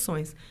algumas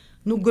exceções.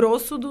 No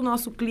grosso do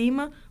nosso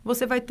clima,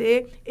 você vai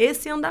ter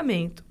esse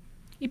andamento.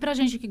 E para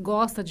gente que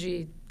gosta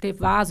de ter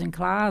vaso em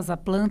casa,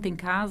 planta em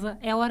casa,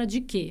 é hora de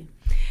quê?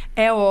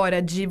 É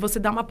hora de você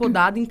dar uma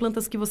podada em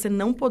plantas que você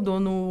não podou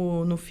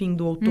no fim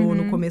do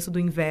outono, começo do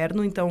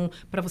inverno. Então,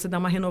 para você dar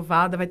uma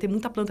renovada, vai ter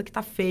muita planta que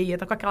tá feia,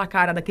 tá com aquela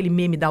cara daquele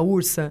meme da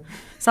ursa.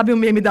 Sabe o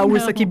meme da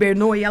ursa que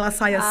hibernou e ela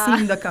sai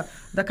assim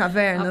da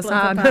caverna, A planta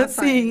sabe? tá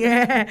Assim,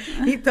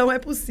 Então, é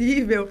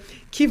possível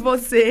que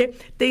você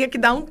tenha que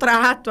dar um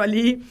trato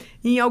ali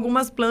em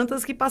algumas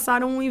plantas que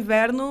passaram um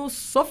inverno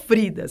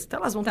sofridas. Então,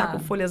 elas vão estar com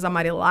folhas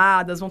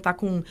amareladas, vão estar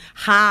com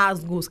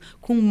rasgos,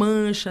 com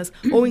manchas.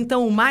 Ou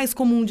então, o mais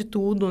comum de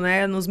tudo,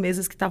 né? Nos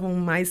meses que estavam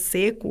mais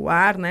seco o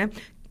ar, né?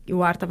 E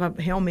o ar estava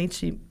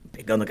realmente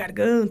pegando a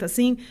garganta,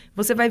 assim.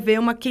 Você vai ver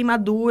uma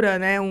queimadura,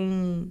 né?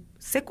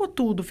 Secou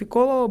tudo,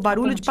 ficou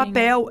barulho de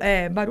papel.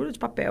 Barulho de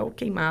papel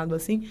queimado,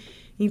 assim.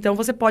 Então,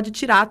 você pode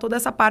tirar toda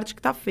essa parte que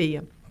está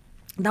feia.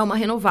 Dá uma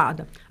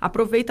renovada.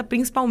 Aproveita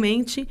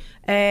principalmente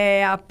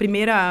a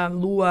primeira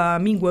lua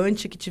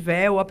minguante que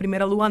tiver ou a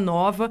primeira lua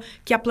nova,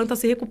 que a planta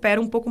se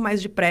recupera um pouco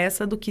mais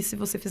depressa do que se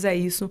você fizer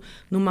isso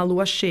numa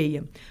lua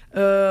cheia.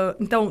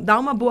 Então, dá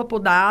uma boa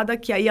podada,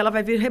 que aí ela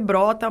vai vir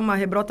uma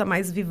rebrota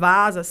mais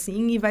vivaz,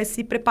 assim, e vai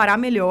se preparar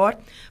melhor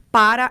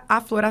para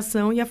a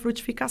floração e a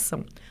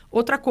frutificação.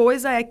 Outra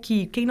coisa é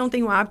que quem não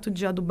tem o hábito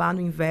de adubar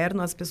no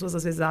inverno, as pessoas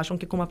às vezes acham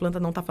que como a planta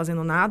não está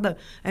fazendo nada,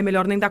 é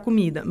melhor nem dar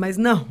comida. Mas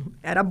não,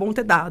 era bom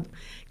ter dado.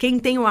 Quem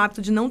tem o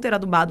hábito de não ter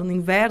adubado no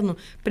inverno,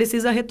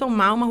 precisa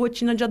retomar uma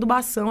rotina de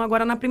adubação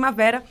agora na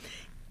primavera,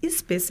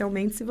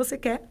 especialmente se você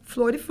quer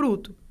flor e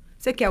fruto.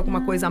 Você quer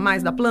alguma coisa a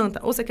mais da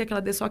planta? Ou você quer que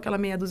ela dê só aquela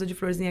meia dúzia de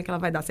florzinha que ela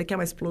vai dar? Você quer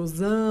uma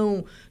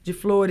explosão de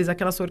flores,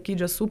 aquela sua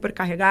orquídea super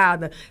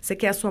carregada? Você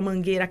quer a sua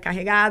mangueira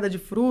carregada de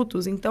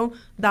frutos? Então,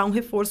 dá um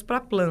reforço para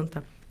a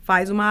planta.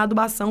 Faz uma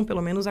adubação,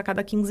 pelo menos a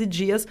cada 15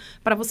 dias,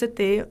 para você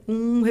ter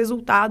um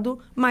resultado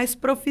mais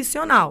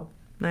profissional,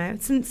 né?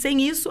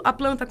 Sem isso, a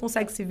planta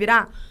consegue se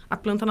virar? A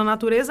planta na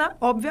natureza,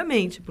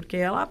 obviamente, porque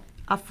ela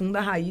afunda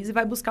a raiz e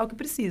vai buscar o que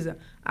precisa.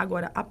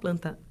 Agora, a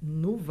planta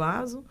no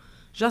vaso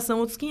já são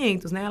outros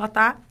 500, né? Ela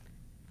está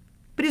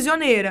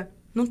prisioneira,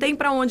 não tem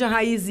para onde a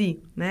raiz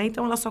ir, né?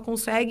 Então, ela só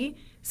consegue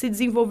se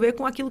desenvolver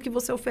com aquilo que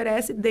você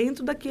oferece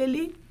dentro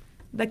daquele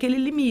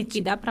limite.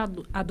 E dá para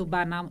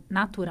adubar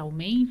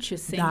naturalmente,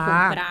 sem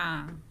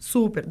comprar?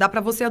 Super. Dá para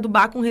você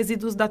adubar com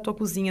resíduos da tua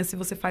cozinha, se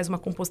você faz uma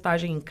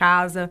compostagem em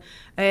casa.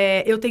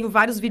 Eu tenho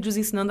vários vídeos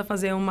ensinando a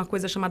fazer uma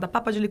coisa chamada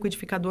papa de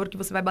liquidificador, que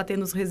você vai bater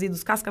nos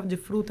resíduos casca de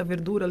fruta,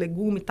 verdura,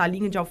 legume,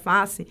 talinho de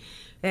alface,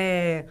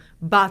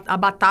 a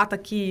batata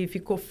que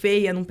ficou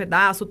feia num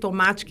pedaço, o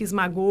tomate que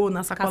esmagou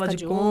na sacola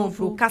de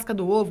compro, casca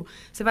do ovo.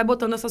 Você vai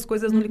botando essas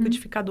coisas no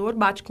liquidificador,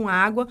 bate com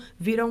água,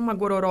 vira uma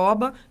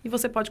gororoba e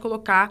você pode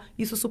colocar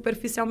isso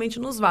superficialmente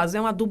nos vasos.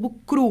 É um adubo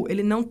cru,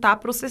 ele não está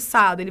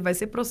processado, ele vai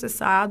ser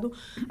processado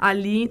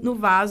ali no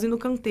vaso e no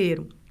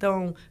canteiro.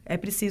 Então, é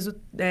preciso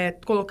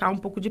colocar um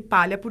pouco de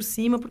palha por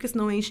cima, porque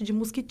senão enche de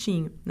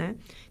mosquitinho, né?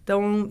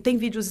 Então, tem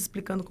vídeos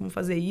explicando como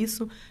fazer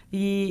isso,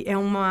 e é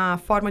uma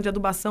forma de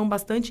adubação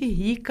bastante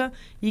rica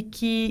e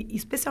que,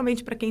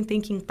 especialmente para quem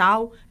tem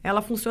quintal,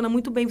 ela funciona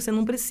muito bem, você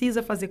não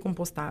precisa fazer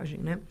compostagem,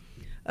 né?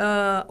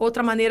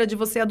 Outra maneira de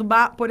você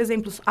adubar, por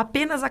exemplo,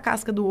 apenas a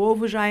casca do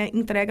ovo já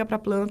entrega para a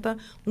planta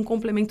um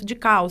complemento de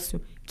cálcio,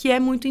 que é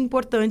muito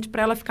importante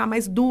para ela ficar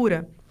mais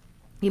dura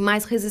e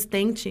mais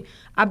resistente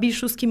a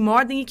bichos que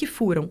mordem e que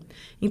furam.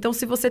 Então,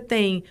 se você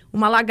tem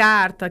uma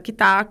lagarta que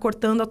está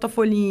cortando a tua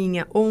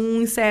folhinha ou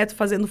um inseto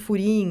fazendo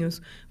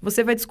furinhos,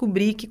 você vai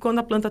descobrir que quando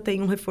a planta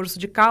tem um reforço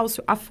de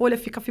cálcio, a folha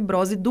fica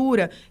fibrosa e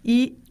dura.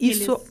 E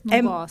isso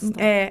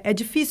é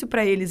difícil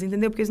para eles,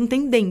 entendeu? Porque eles não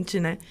têm dente,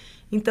 né?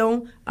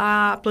 Então,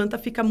 a planta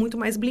fica muito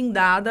mais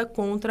blindada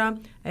contra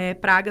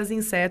pragas e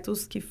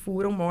insetos que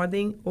furam,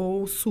 mordem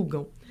ou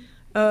sugam.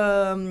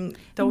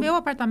 No meu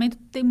apartamento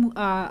tem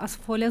as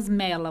folhas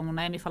melam,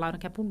 né? Me falaram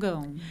que é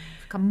pulgão.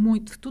 Fica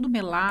tudo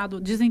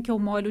melado. Dizem que eu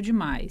molho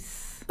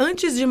demais.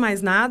 Antes de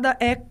mais nada,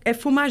 é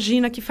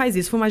fumagina que faz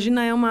isso.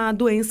 Fumagina é uma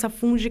doença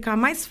fúngica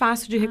mais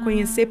fácil de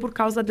reconhecer por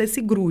causa desse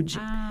grude.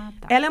 Tá.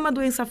 Ela é uma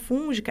doença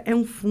fúngica, é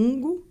um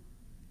fungo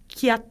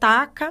que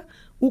ataca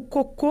o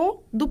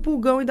cocô do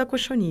pulgão e da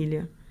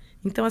cochonilha.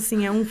 Então,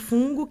 assim, é um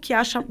fungo que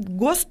acha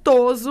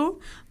gostoso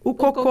o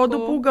cocô do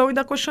pulgão e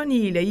da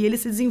cochonilha. E ele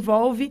se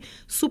desenvolve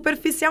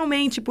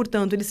superficialmente,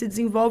 portanto, ele se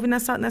desenvolve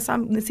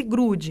nesse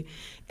grude.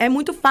 É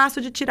muito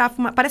fácil de tirar,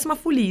 parece uma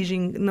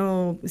fuligem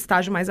no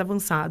estágio mais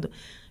avançado.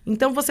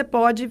 Então, você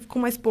pode, com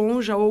uma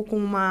esponja ou com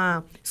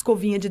uma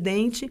escovinha de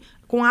dente,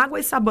 com água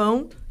e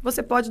sabão,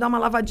 você pode dar uma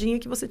lavadinha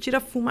que você tira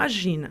a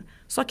fumagina.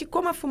 Só que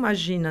como a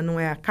fumagina não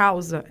é a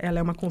causa, ela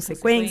é uma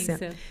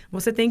consequência.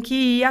 Você tem que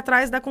ir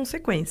atrás da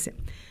consequência.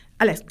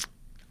 Aliás,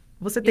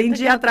 você tem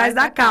de ir atrás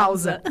da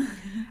causa.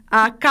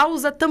 A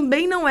causa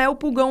também não é o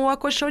pulgão ou a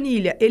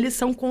cochonilha. Eles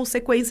são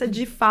consequência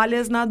de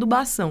falhas na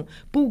adubação.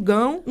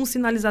 Pulgão, um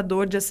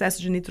sinalizador de excesso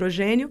de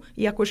nitrogênio,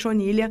 e a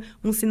cochonilha,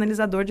 um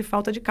sinalizador de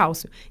falta de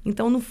cálcio.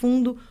 Então, no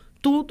fundo,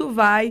 tudo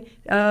vai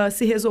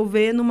se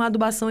resolver numa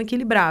adubação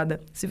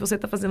equilibrada. Se você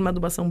está fazendo uma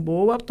adubação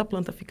boa, a tua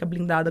planta fica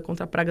blindada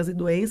contra pragas e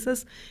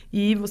doenças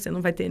e você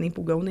não vai ter nem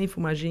pulgão, nem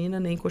fumagina,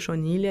 nem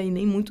cochonilha e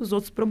nem muitos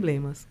outros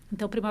problemas.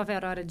 Então,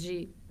 primavera é hora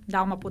de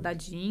dar uma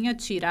podadinha,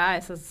 tirar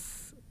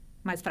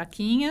mais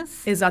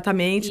fraquinhas.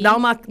 Exatamente. E Dá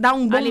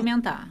um bom...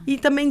 alimentar. E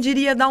também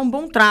diria dar um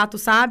bom trato,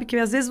 sabe? Que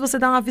às vezes você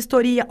dá uma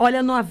vistoria,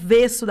 olha no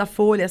avesso da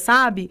folha,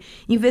 sabe?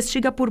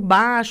 Investiga por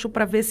baixo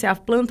para ver se a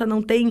planta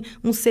não tem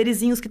uns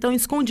serizinhos que estão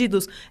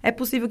escondidos. É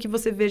possível que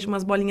você veja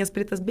umas bolinhas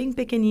pretas bem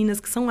pequeninas,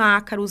 que são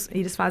ácaros,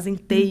 eles fazem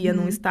teia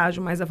num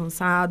estágio mais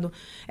avançado.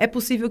 É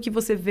possível que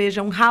você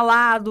veja um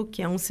ralado,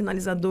 que é um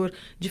sinalizador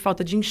de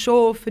falta de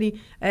enxofre.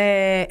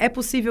 É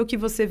possível que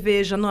você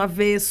veja no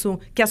avesso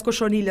que as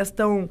cochonilhas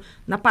estão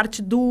na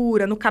parte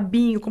dura, no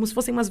cabinho, como se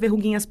fossem umas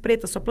verruguinhas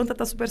pretas. Sua planta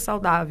está super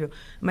saudável,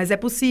 mas é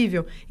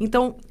possível.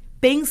 Então,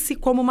 pense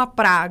como uma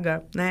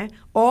praga, né?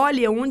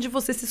 Olhe onde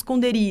você se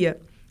esconderia.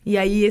 E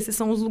aí, esses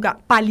são os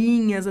lugares.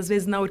 Palhinhas, às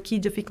vezes na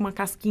orquídea fica uma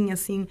casquinha,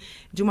 assim,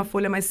 de uma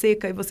folha mais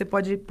seca, e você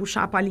pode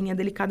puxar a palhinha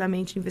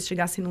delicadamente,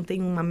 investigar se não tem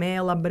uma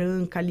mela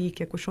branca ali,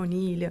 que é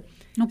cochonilha.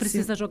 Não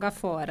precisa jogar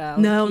fora a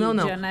Não, orquídea,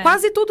 não. né?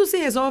 Quase tudo se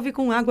resolve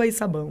com água e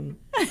sabão,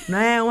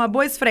 né? Uma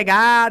boa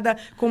esfregada,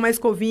 com uma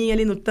escovinha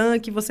ali no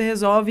tanque, você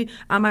resolve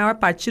a maior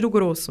parte, tira o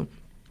grosso.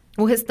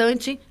 O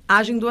restante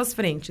age em duas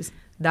frentes.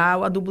 Dar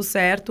o adubo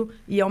certo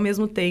e, ao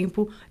mesmo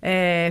tempo,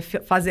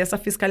 fazer essa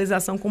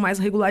fiscalização com mais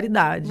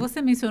regularidade. Você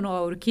mencionou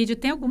a orquídea,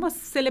 tem algumas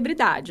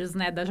celebridades,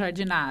 né, da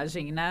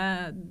jardinagem,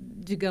 né,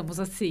 digamos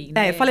assim,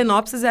 né?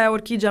 Phalaenopsis é a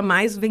orquídea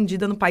mais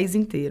vendida no país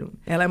inteiro.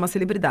 Ela é uma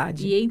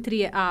celebridade. E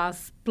entre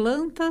as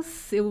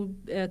plantas,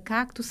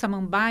 cactos,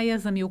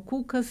 samambaias,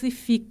 amiocucas e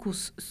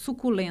ficus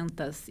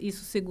suculentas.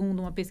 Isso segundo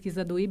uma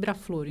pesquisa do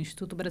Ibraflor,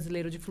 Instituto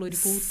Brasileiro de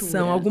Floricultura.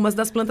 São algumas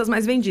das plantas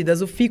mais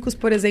vendidas. O ficus,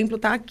 por exemplo,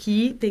 está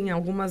aqui. Tem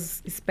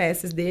algumas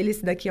espécies dele.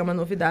 Esse daqui é uma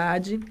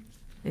novidade.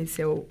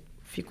 Esse é o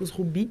ficus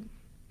rubi.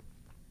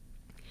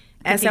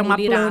 Essa é uma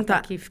planta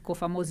que ficou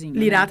famosinho.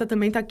 Lirata, né?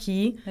 Também está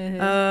aqui.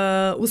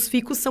 Os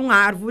ficus são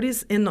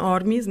árvores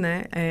enormes,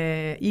 né?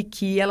 E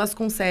que elas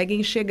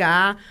conseguem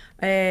chegar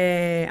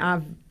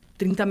a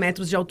 30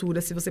 metros de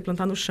altura se você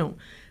plantar no chão.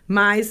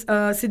 Mas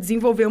se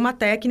desenvolveu uma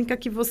técnica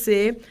que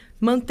você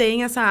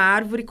mantém essa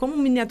árvore como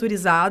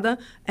miniaturizada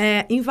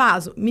em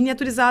vaso.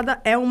 Miniaturizada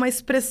é uma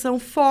expressão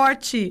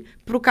forte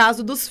para o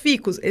caso dos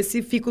ficus.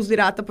 Esse ficus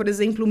lirata, por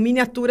exemplo,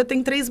 miniatura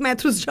tem 3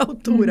 metros de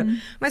altura.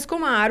 Mas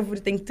como a árvore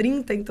tem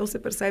 30, então você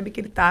percebe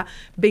que ele está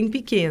bem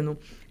pequeno.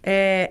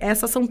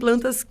 Essas são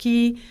plantas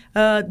que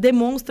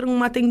demonstram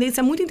uma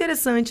tendência muito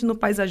interessante no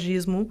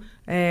paisagismo,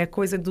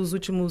 coisa dos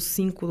últimos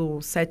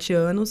 5, 7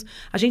 anos.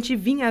 A gente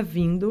vinha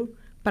vindo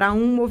para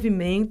um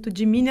movimento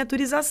de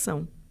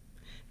miniaturização,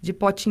 de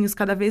potinhos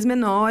cada vez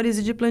menores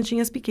e de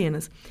plantinhas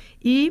pequenas.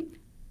 E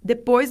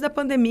depois da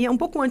pandemia, um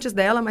pouco antes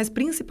dela, mas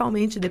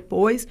principalmente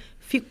depois,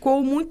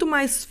 ficou muito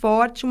mais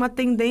forte uma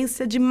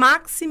tendência de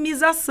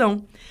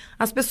maximização.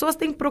 As pessoas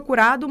têm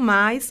procurado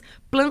mais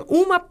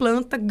uma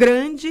planta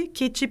grande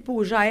que,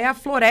 tipo, já é a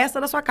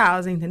floresta da sua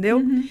casa,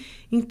 entendeu?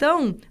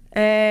 Então,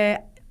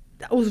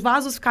 os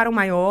vasos ficaram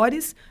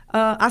maiores,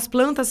 as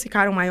plantas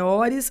ficaram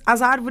maiores,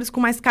 as árvores com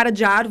mais cara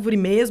de árvore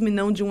mesmo e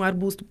não de um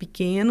arbusto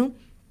pequeno.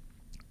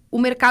 O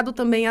mercado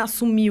também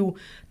assumiu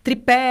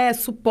tripés,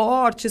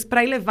 suportes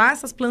para elevar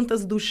essas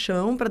plantas do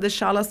chão, para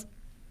deixá-las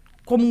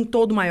como um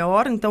todo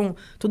maior. Então,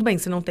 tudo bem,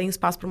 você não tem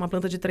espaço para uma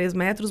planta de 3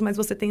 metros, mas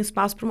você tem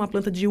espaço para uma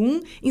planta de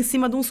 1 em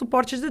cima de um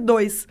suporte de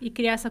 2. E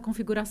criar essa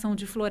configuração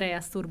de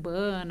floresta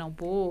urbana um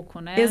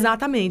pouco, né?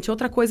 Exatamente.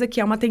 Outra coisa que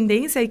é uma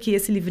tendência e que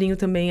esse livrinho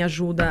também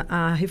ajuda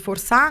a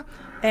reforçar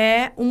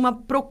é uma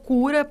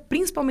procura,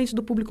 principalmente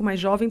do público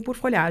mais jovem, por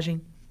folhagem.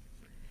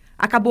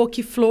 Acabou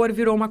que flor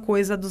virou uma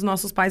coisa dos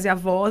nossos pais e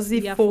avós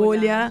e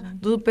folha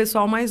do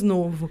pessoal mais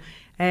novo.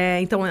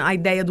 Então, a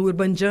ideia do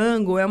Urban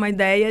Jungle é uma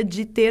ideia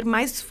de ter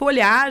mais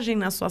folhagem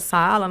na sua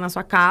sala, na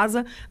sua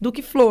casa, do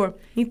que flor.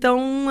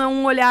 Então, é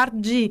um olhar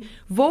de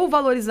vou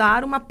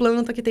valorizar uma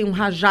planta que tem um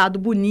rajado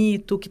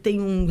bonito, que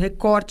tem um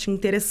recorte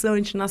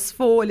interessante nas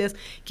folhas,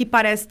 que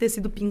parece ter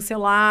sido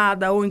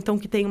pincelada, ou então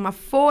que tem uma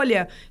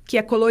folha que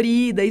é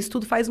colorida. Isso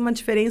tudo faz uma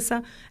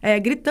diferença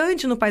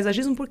gritante no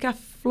paisagismo, porque a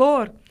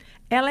flor,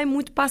 ela é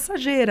muito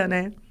passageira,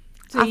 né?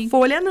 Sim. A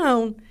folha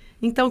não.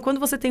 Então, quando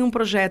você tem um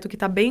projeto que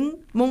está bem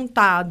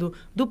montado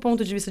do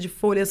ponto de vista de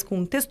folhas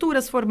com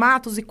texturas,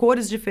 formatos e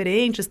cores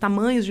diferentes,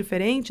 tamanhos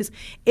diferentes,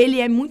 ele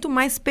é muito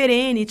mais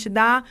perene, te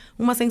dá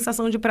uma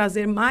sensação de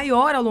prazer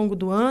maior ao longo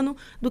do ano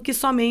do que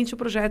somente o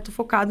projeto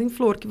focado em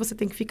flor, que você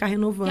tem que ficar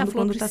renovando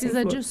quando está sem flor.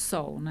 E a flor precisa de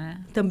sol,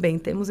 né? Também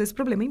temos esse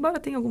problema,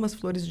 embora tenha algumas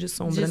flores de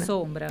sombra, né?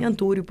 Sombra.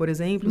 Antúrio, por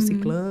exemplo,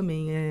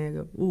 ciclamen,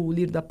 o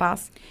lírio da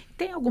paz.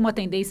 Tem alguma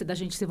tendência da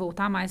gente se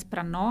voltar mais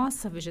para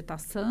nossa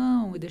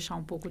vegetação e deixar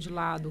um pouco de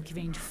lado o que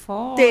vem de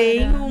fora?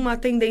 Tem uma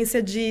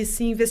tendência de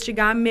se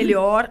investigar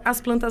melhor as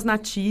plantas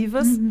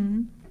nativas,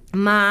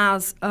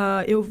 mas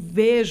eu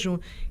vejo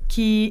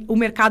que o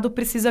mercado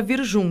precisa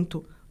vir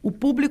junto. O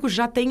público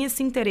já tem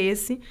esse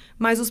interesse,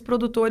 mas os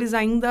produtores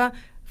ainda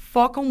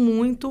focam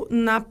muito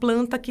na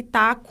planta que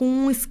está com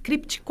um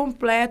script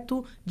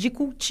completo de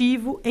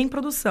cultivo em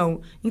produção.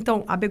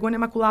 Então, a begônia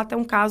maculata é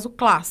um caso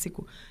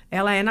clássico.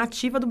 Ela é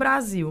nativa do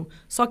Brasil,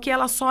 só que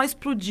ela só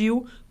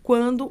explodiu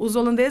quando os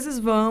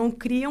holandeses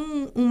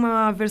criam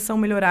uma versão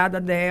melhorada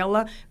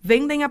dela,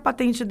 vendem a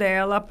patente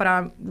dela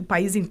para o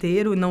país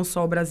inteiro, não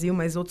só o Brasil,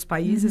 mas outros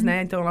países,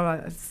 né? Então,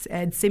 ela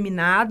é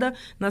disseminada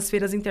nas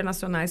feiras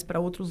internacionais para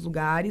outros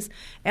lugares.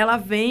 Ela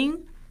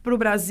vem para o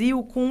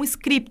Brasil com um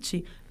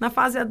script. Na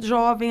fase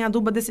jovem,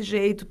 aduba desse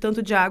jeito,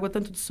 tanto de água,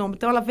 tanto de sombra.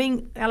 Então,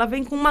 ela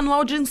vem com um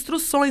manual de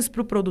instruções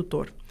para o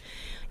produtor.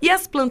 E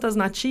as plantas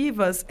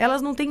nativas,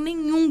 elas não têm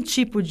nenhum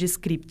tipo de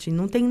script,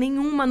 não tem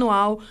nenhum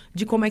manual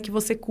de como é que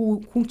você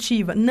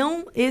cultiva.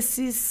 Não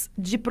esses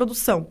de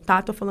produção,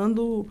 tá? Tô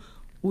falando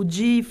o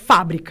de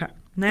fábrica,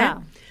 né?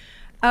 Tá.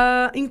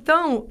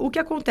 Então, o que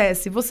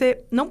acontece?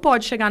 Você não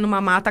pode chegar numa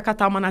mata,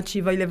 catar uma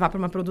nativa e levar para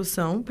uma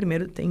produção.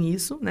 Primeiro, tem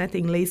isso, né?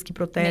 Tem leis que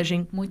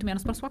protegem. Muito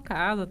menos para sua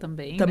casa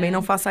também. Também né?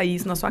 não faça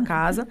isso na sua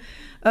casa.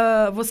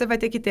 Você vai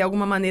ter que ter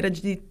alguma maneira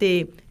de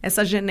ter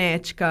essa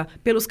genética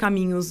pelos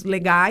caminhos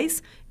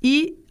legais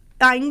e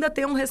ainda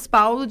ter um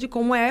respaldo de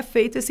como é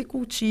feito esse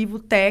cultivo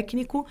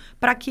técnico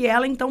para que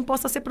ela, então,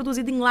 possa ser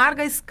produzida em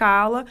larga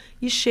escala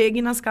e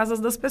chegue nas casas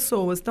das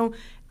pessoas. Então,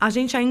 a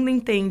gente ainda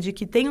entende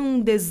que tem um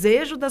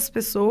desejo das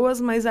pessoas,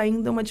 mas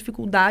ainda uma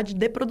dificuldade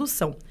de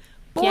produção.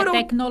 Que é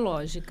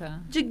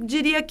tecnológica.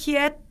 Diria que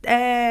é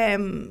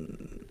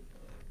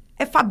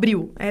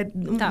fabril. É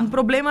um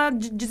problema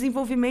de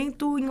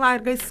desenvolvimento em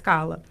larga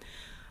escala.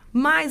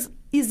 Mas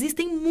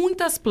existem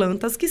muitas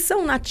plantas que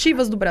são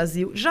nativas do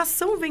Brasil, já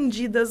são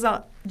vendidas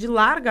de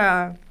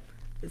larga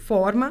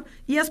forma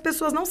e as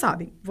pessoas não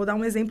sabem. Vou dar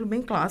um exemplo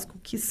bem clássico,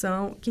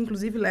 que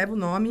inclusive leva o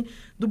nome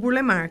do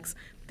Burle Marx.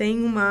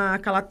 Tem uma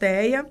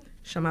calateia,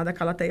 chamada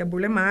calateia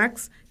Burle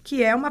Marx,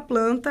 que é uma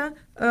planta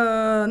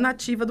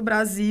nativa do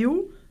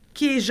Brasil,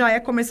 que já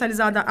é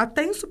comercializada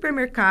até em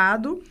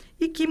supermercado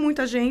e que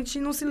muita gente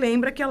não se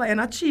lembra que ela é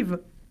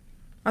nativa.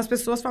 As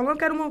pessoas falam, eu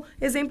quero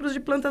exemplos de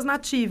plantas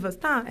nativas.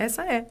 Tá,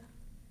 essa é.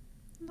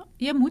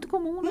 E é muito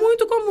comum, né?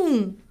 Muito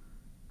comum.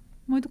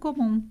 Muito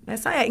comum.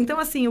 Essa é. Então,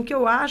 assim, o que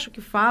eu acho que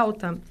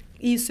falta,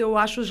 isso eu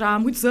acho já há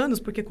muitos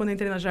anos, porque quando eu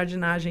entrei na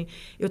jardinagem,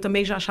 eu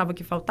também já achava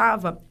que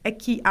faltava, é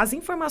que as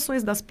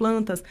informações das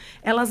plantas,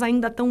 elas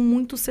ainda estão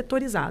muito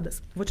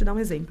setorizadas. Vou te dar um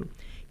exemplo.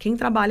 Quem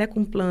trabalha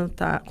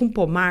com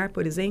pomar,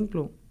 por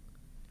exemplo,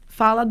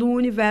 fala do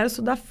universo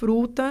da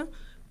fruta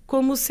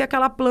como se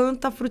aquela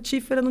planta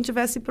frutífera não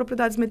tivesse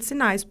propriedades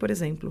medicinais, por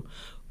exemplo.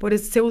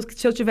 Se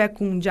eu tiver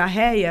com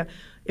diarreia,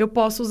 eu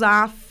posso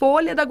usar a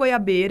folha da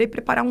goiabeira e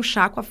preparar um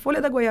chá com a folha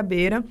da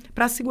goiabeira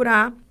para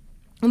segurar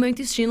o meu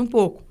intestino um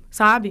pouco,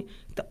 sabe?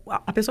 Então,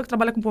 a pessoa que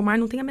trabalha com pomar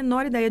não tem a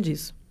menor ideia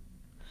disso.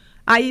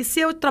 Aí, se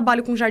eu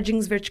trabalho com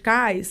jardins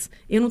verticais,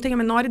 eu não tenho a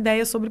menor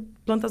ideia sobre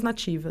plantas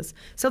nativas.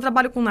 Se eu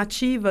trabalho com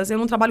nativas, eu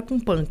não trabalho com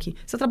punk.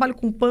 Se eu trabalho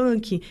com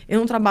punk, eu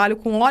não trabalho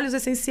com óleos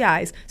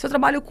essenciais. Se eu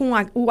trabalho com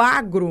o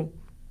agro,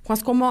 com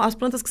as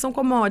plantas que são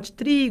commodity,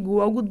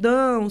 trigo,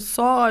 algodão,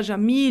 soja,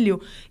 milho,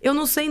 eu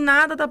não sei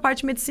nada da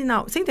parte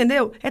medicinal. Você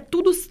entendeu? É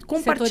tudo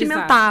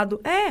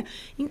compartimentado.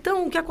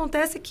 Então, o que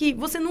acontece é que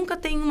você nunca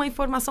tem uma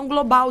informação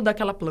global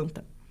daquela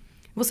planta.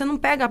 Você não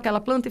pega aquela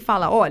planta e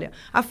fala, olha,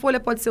 a folha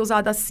pode ser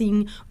usada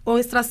assim, ou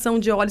extração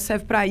de óleo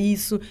serve para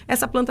isso,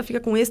 essa planta fica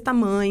com esse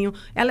tamanho,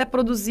 ela é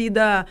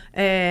produzida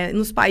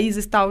nos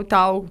países tal e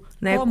tal,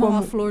 né? Comam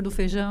a flor do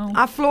feijão.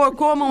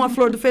 Comam a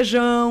flor do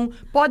feijão.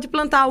 Pode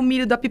plantar o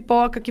milho da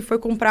pipoca que foi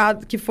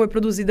comprado, que foi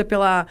produzida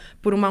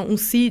por um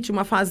sítio,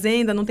 uma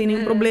fazenda, não tem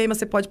nenhum problema,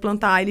 você pode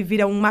plantar, ele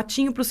vira um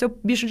matinho para o seu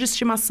bicho de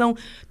estimação.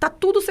 Tá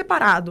tudo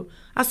separado.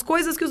 As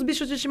coisas que os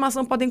bichos de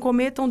estimação podem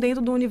comer estão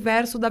dentro do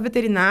universo da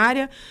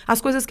veterinária.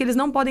 As coisas que eles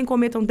não podem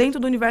comer estão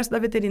dentro do universo da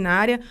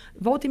veterinária.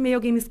 Volta e meia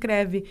alguém me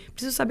escreve.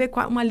 Preciso saber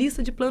uma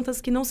lista de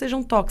plantas que não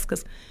sejam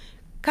tóxicas.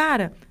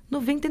 Cara,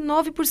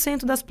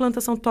 99% das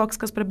plantas são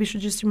tóxicas para bicho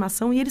de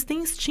estimação e eles têm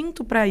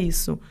instinto para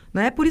isso,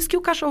 né? Por isso que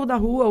o cachorro da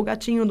rua, o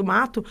gatinho do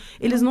mato,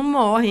 eles não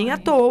morrem à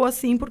toa,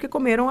 assim, porque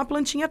comeram a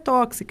plantinha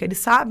tóxica. Eles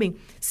sabem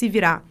se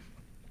virar.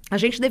 A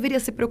gente deveria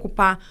se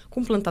preocupar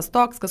com plantas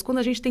tóxicas quando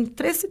a gente tem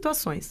 3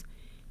 situações.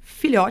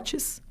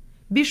 Filhotes,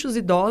 bichos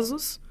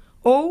idosos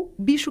ou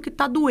bicho que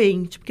está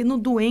doente, porque no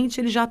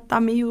doente ele já está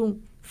meio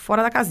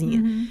fora da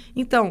casinha.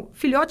 Então,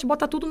 filhote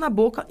bota tudo na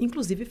boca,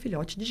 inclusive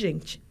filhote de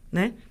gente,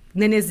 né?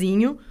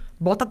 Nenezinho,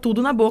 bota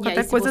tudo na boca,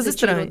 até coisas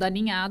estranhas. Se você tirou da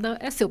ninhada,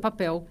 é seu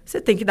papel. Você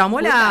tem que dar uma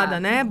olhada,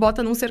 né?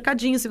 Bota num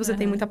cercadinho, se você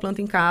tem muita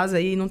planta em casa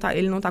e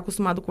ele não tá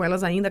acostumado com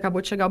elas ainda,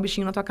 acabou de chegar o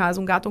bichinho na tua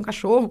casa, um gato ou um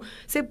cachorro,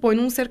 você põe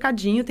num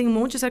cercadinho, tem um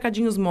monte de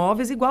cercadinhos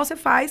móveis, igual você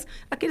faz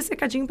aquele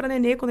cercadinho para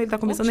nenê quando ele tá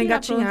começando a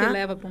engatinhar. Ou tira a planta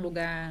e leva para um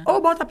lugar.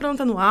 Ou bota a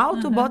planta no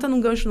alto, bota num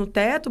gancho no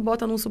teto,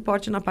 bota num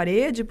suporte na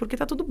parede, porque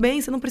tá tudo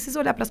bem, você não precisa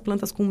olhar para as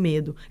plantas com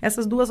medo.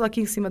 Essas duas aqui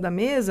em cima da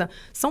mesa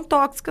são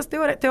tóxicas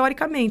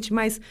teoricamente,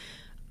 mas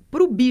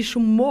para o bicho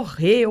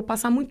morrer ou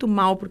passar muito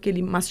mal porque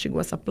ele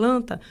mastigou essa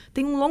planta,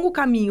 tem um longo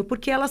caminho,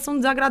 porque elas são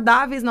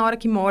desagradáveis na hora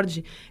que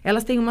morde.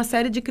 Elas têm uma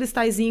série de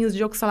cristalzinhos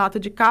de oxalato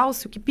de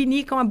cálcio que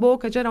pinicam a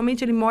boca.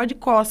 Geralmente ele morde e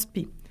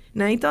cospe,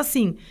 né? Então,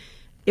 assim,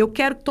 eu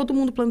quero todo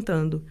mundo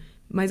plantando,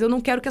 mas eu não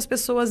quero que as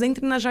pessoas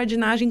entrem na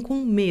jardinagem com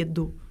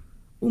medo.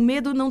 O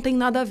medo não tem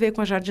nada a ver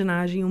com a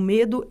jardinagem. O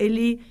medo,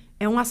 ele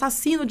é um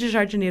assassino de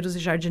jardineiros e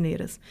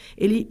jardineiras.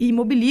 Ele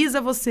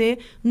imobiliza você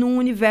num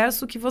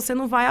universo que você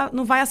não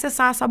vai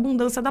acessar essa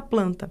abundância da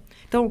planta.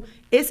 Então,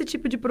 esse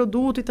tipo de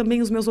produto e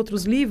também os meus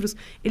outros livros,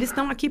 eles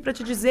estão aqui para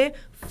te dizer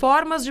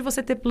formas de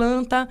você ter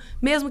planta,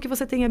 mesmo que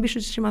você tenha bicho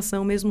de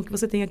estimação, mesmo que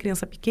você tenha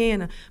criança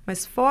pequena,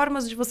 mas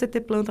formas de você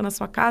ter planta na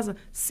sua casa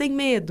sem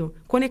medo,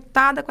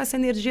 conectada com essa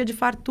energia de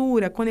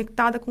fartura,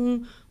 conectada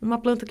com uma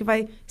planta que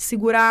vai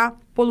segurar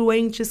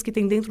poluentes que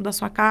tem dentro da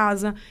sua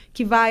casa,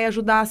 que vai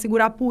ajudar a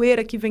segurar a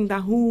poeira que vem da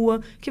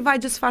rua, que vai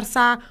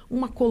disfarçar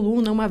uma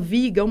coluna, uma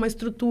viga, uma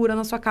estrutura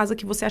na sua casa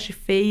que você ache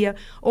feia,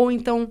 ou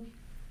então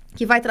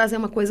que vai trazer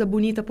uma coisa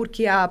bonita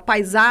porque a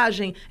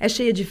paisagem é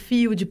cheia de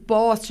fio, de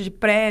poste, de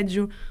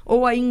prédio,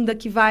 ou ainda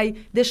que vai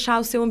deixar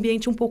o seu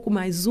ambiente um pouco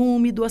mais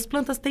úmido. As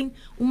plantas têm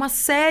uma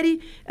série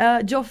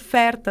de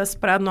ofertas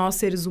para nós,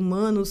 seres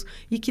humanos,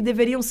 e que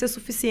deveriam ser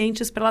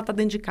suficientes para ela estar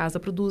dentro de casa.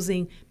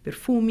 Produzem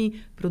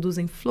perfume,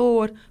 produzem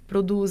flor,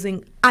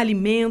 produzem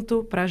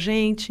alimento para a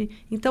gente.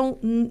 Então,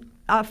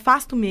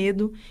 afasta o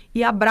medo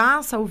e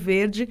abraça o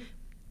verde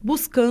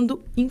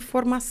buscando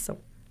informação.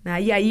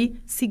 E aí,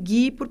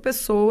 seguir por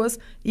pessoas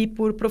e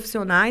por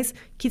profissionais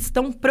que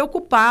estão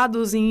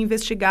preocupados em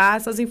investigar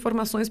essas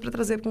informações para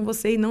trazer com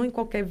você e não em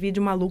qualquer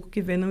vídeo maluco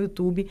que vê no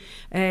YouTube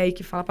e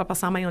que fala para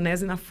passar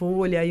maionese na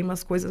folha e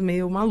umas coisas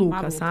meio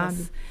malucas,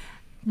 sabe?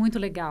 Muito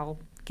legal.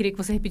 Queria que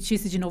você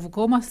repetisse de novo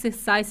como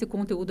acessar esse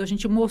conteúdo. A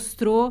gente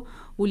mostrou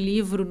o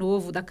livro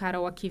novo da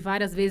Carol aqui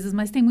várias vezes,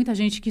 mas tem muita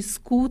gente que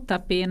escuta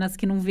apenas,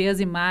 que não vê as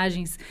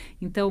imagens.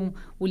 Então,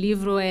 o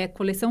livro é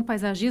Coleção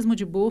Paisagismo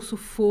de Bolso,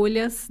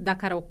 Folhas, da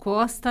Carol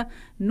Costa,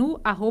 no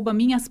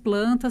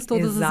 @minhasplantas,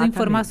 todas as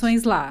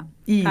informações lá.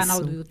 Isso.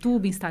 Canal do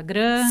YouTube,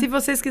 Instagram. Se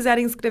vocês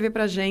quiserem escrever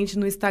pra gente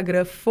no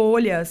Instagram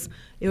Folhas,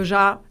 eu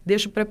já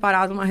deixo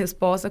preparado uma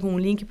resposta com um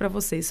link para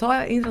vocês. Só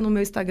entra no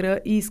meu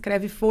Instagram e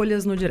escreve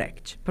Folhas no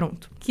direct.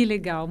 Pronto. Que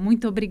legal.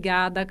 Muito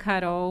obrigada,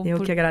 Carol.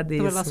 Eu que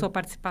agradeço. Pela sua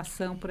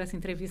participação, por essa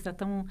entrevista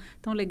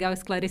tão legal,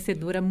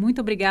 esclarecedora. Muito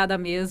obrigada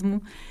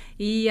mesmo.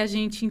 E a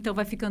gente, então,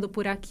 vai ficando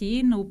por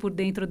aqui, Por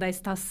Dentro da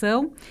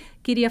Estação.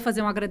 Queria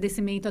fazer um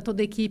agradecimento a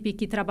toda a equipe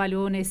que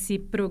trabalhou nesse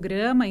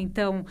programa.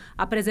 Então,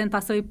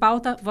 apresentação e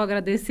pauta, vou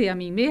agradecer a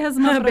mim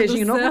mesma.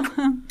 Beijinho novo.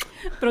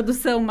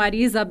 Produção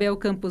Maria Isabel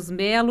Campos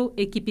Melo,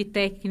 equipe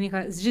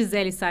técnica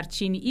Gisele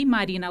Sartini e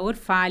Marina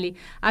Orfali.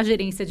 A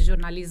gerência de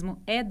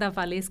jornalismo é da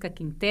Valesca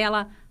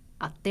Quintela.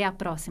 Até a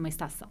próxima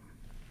estação.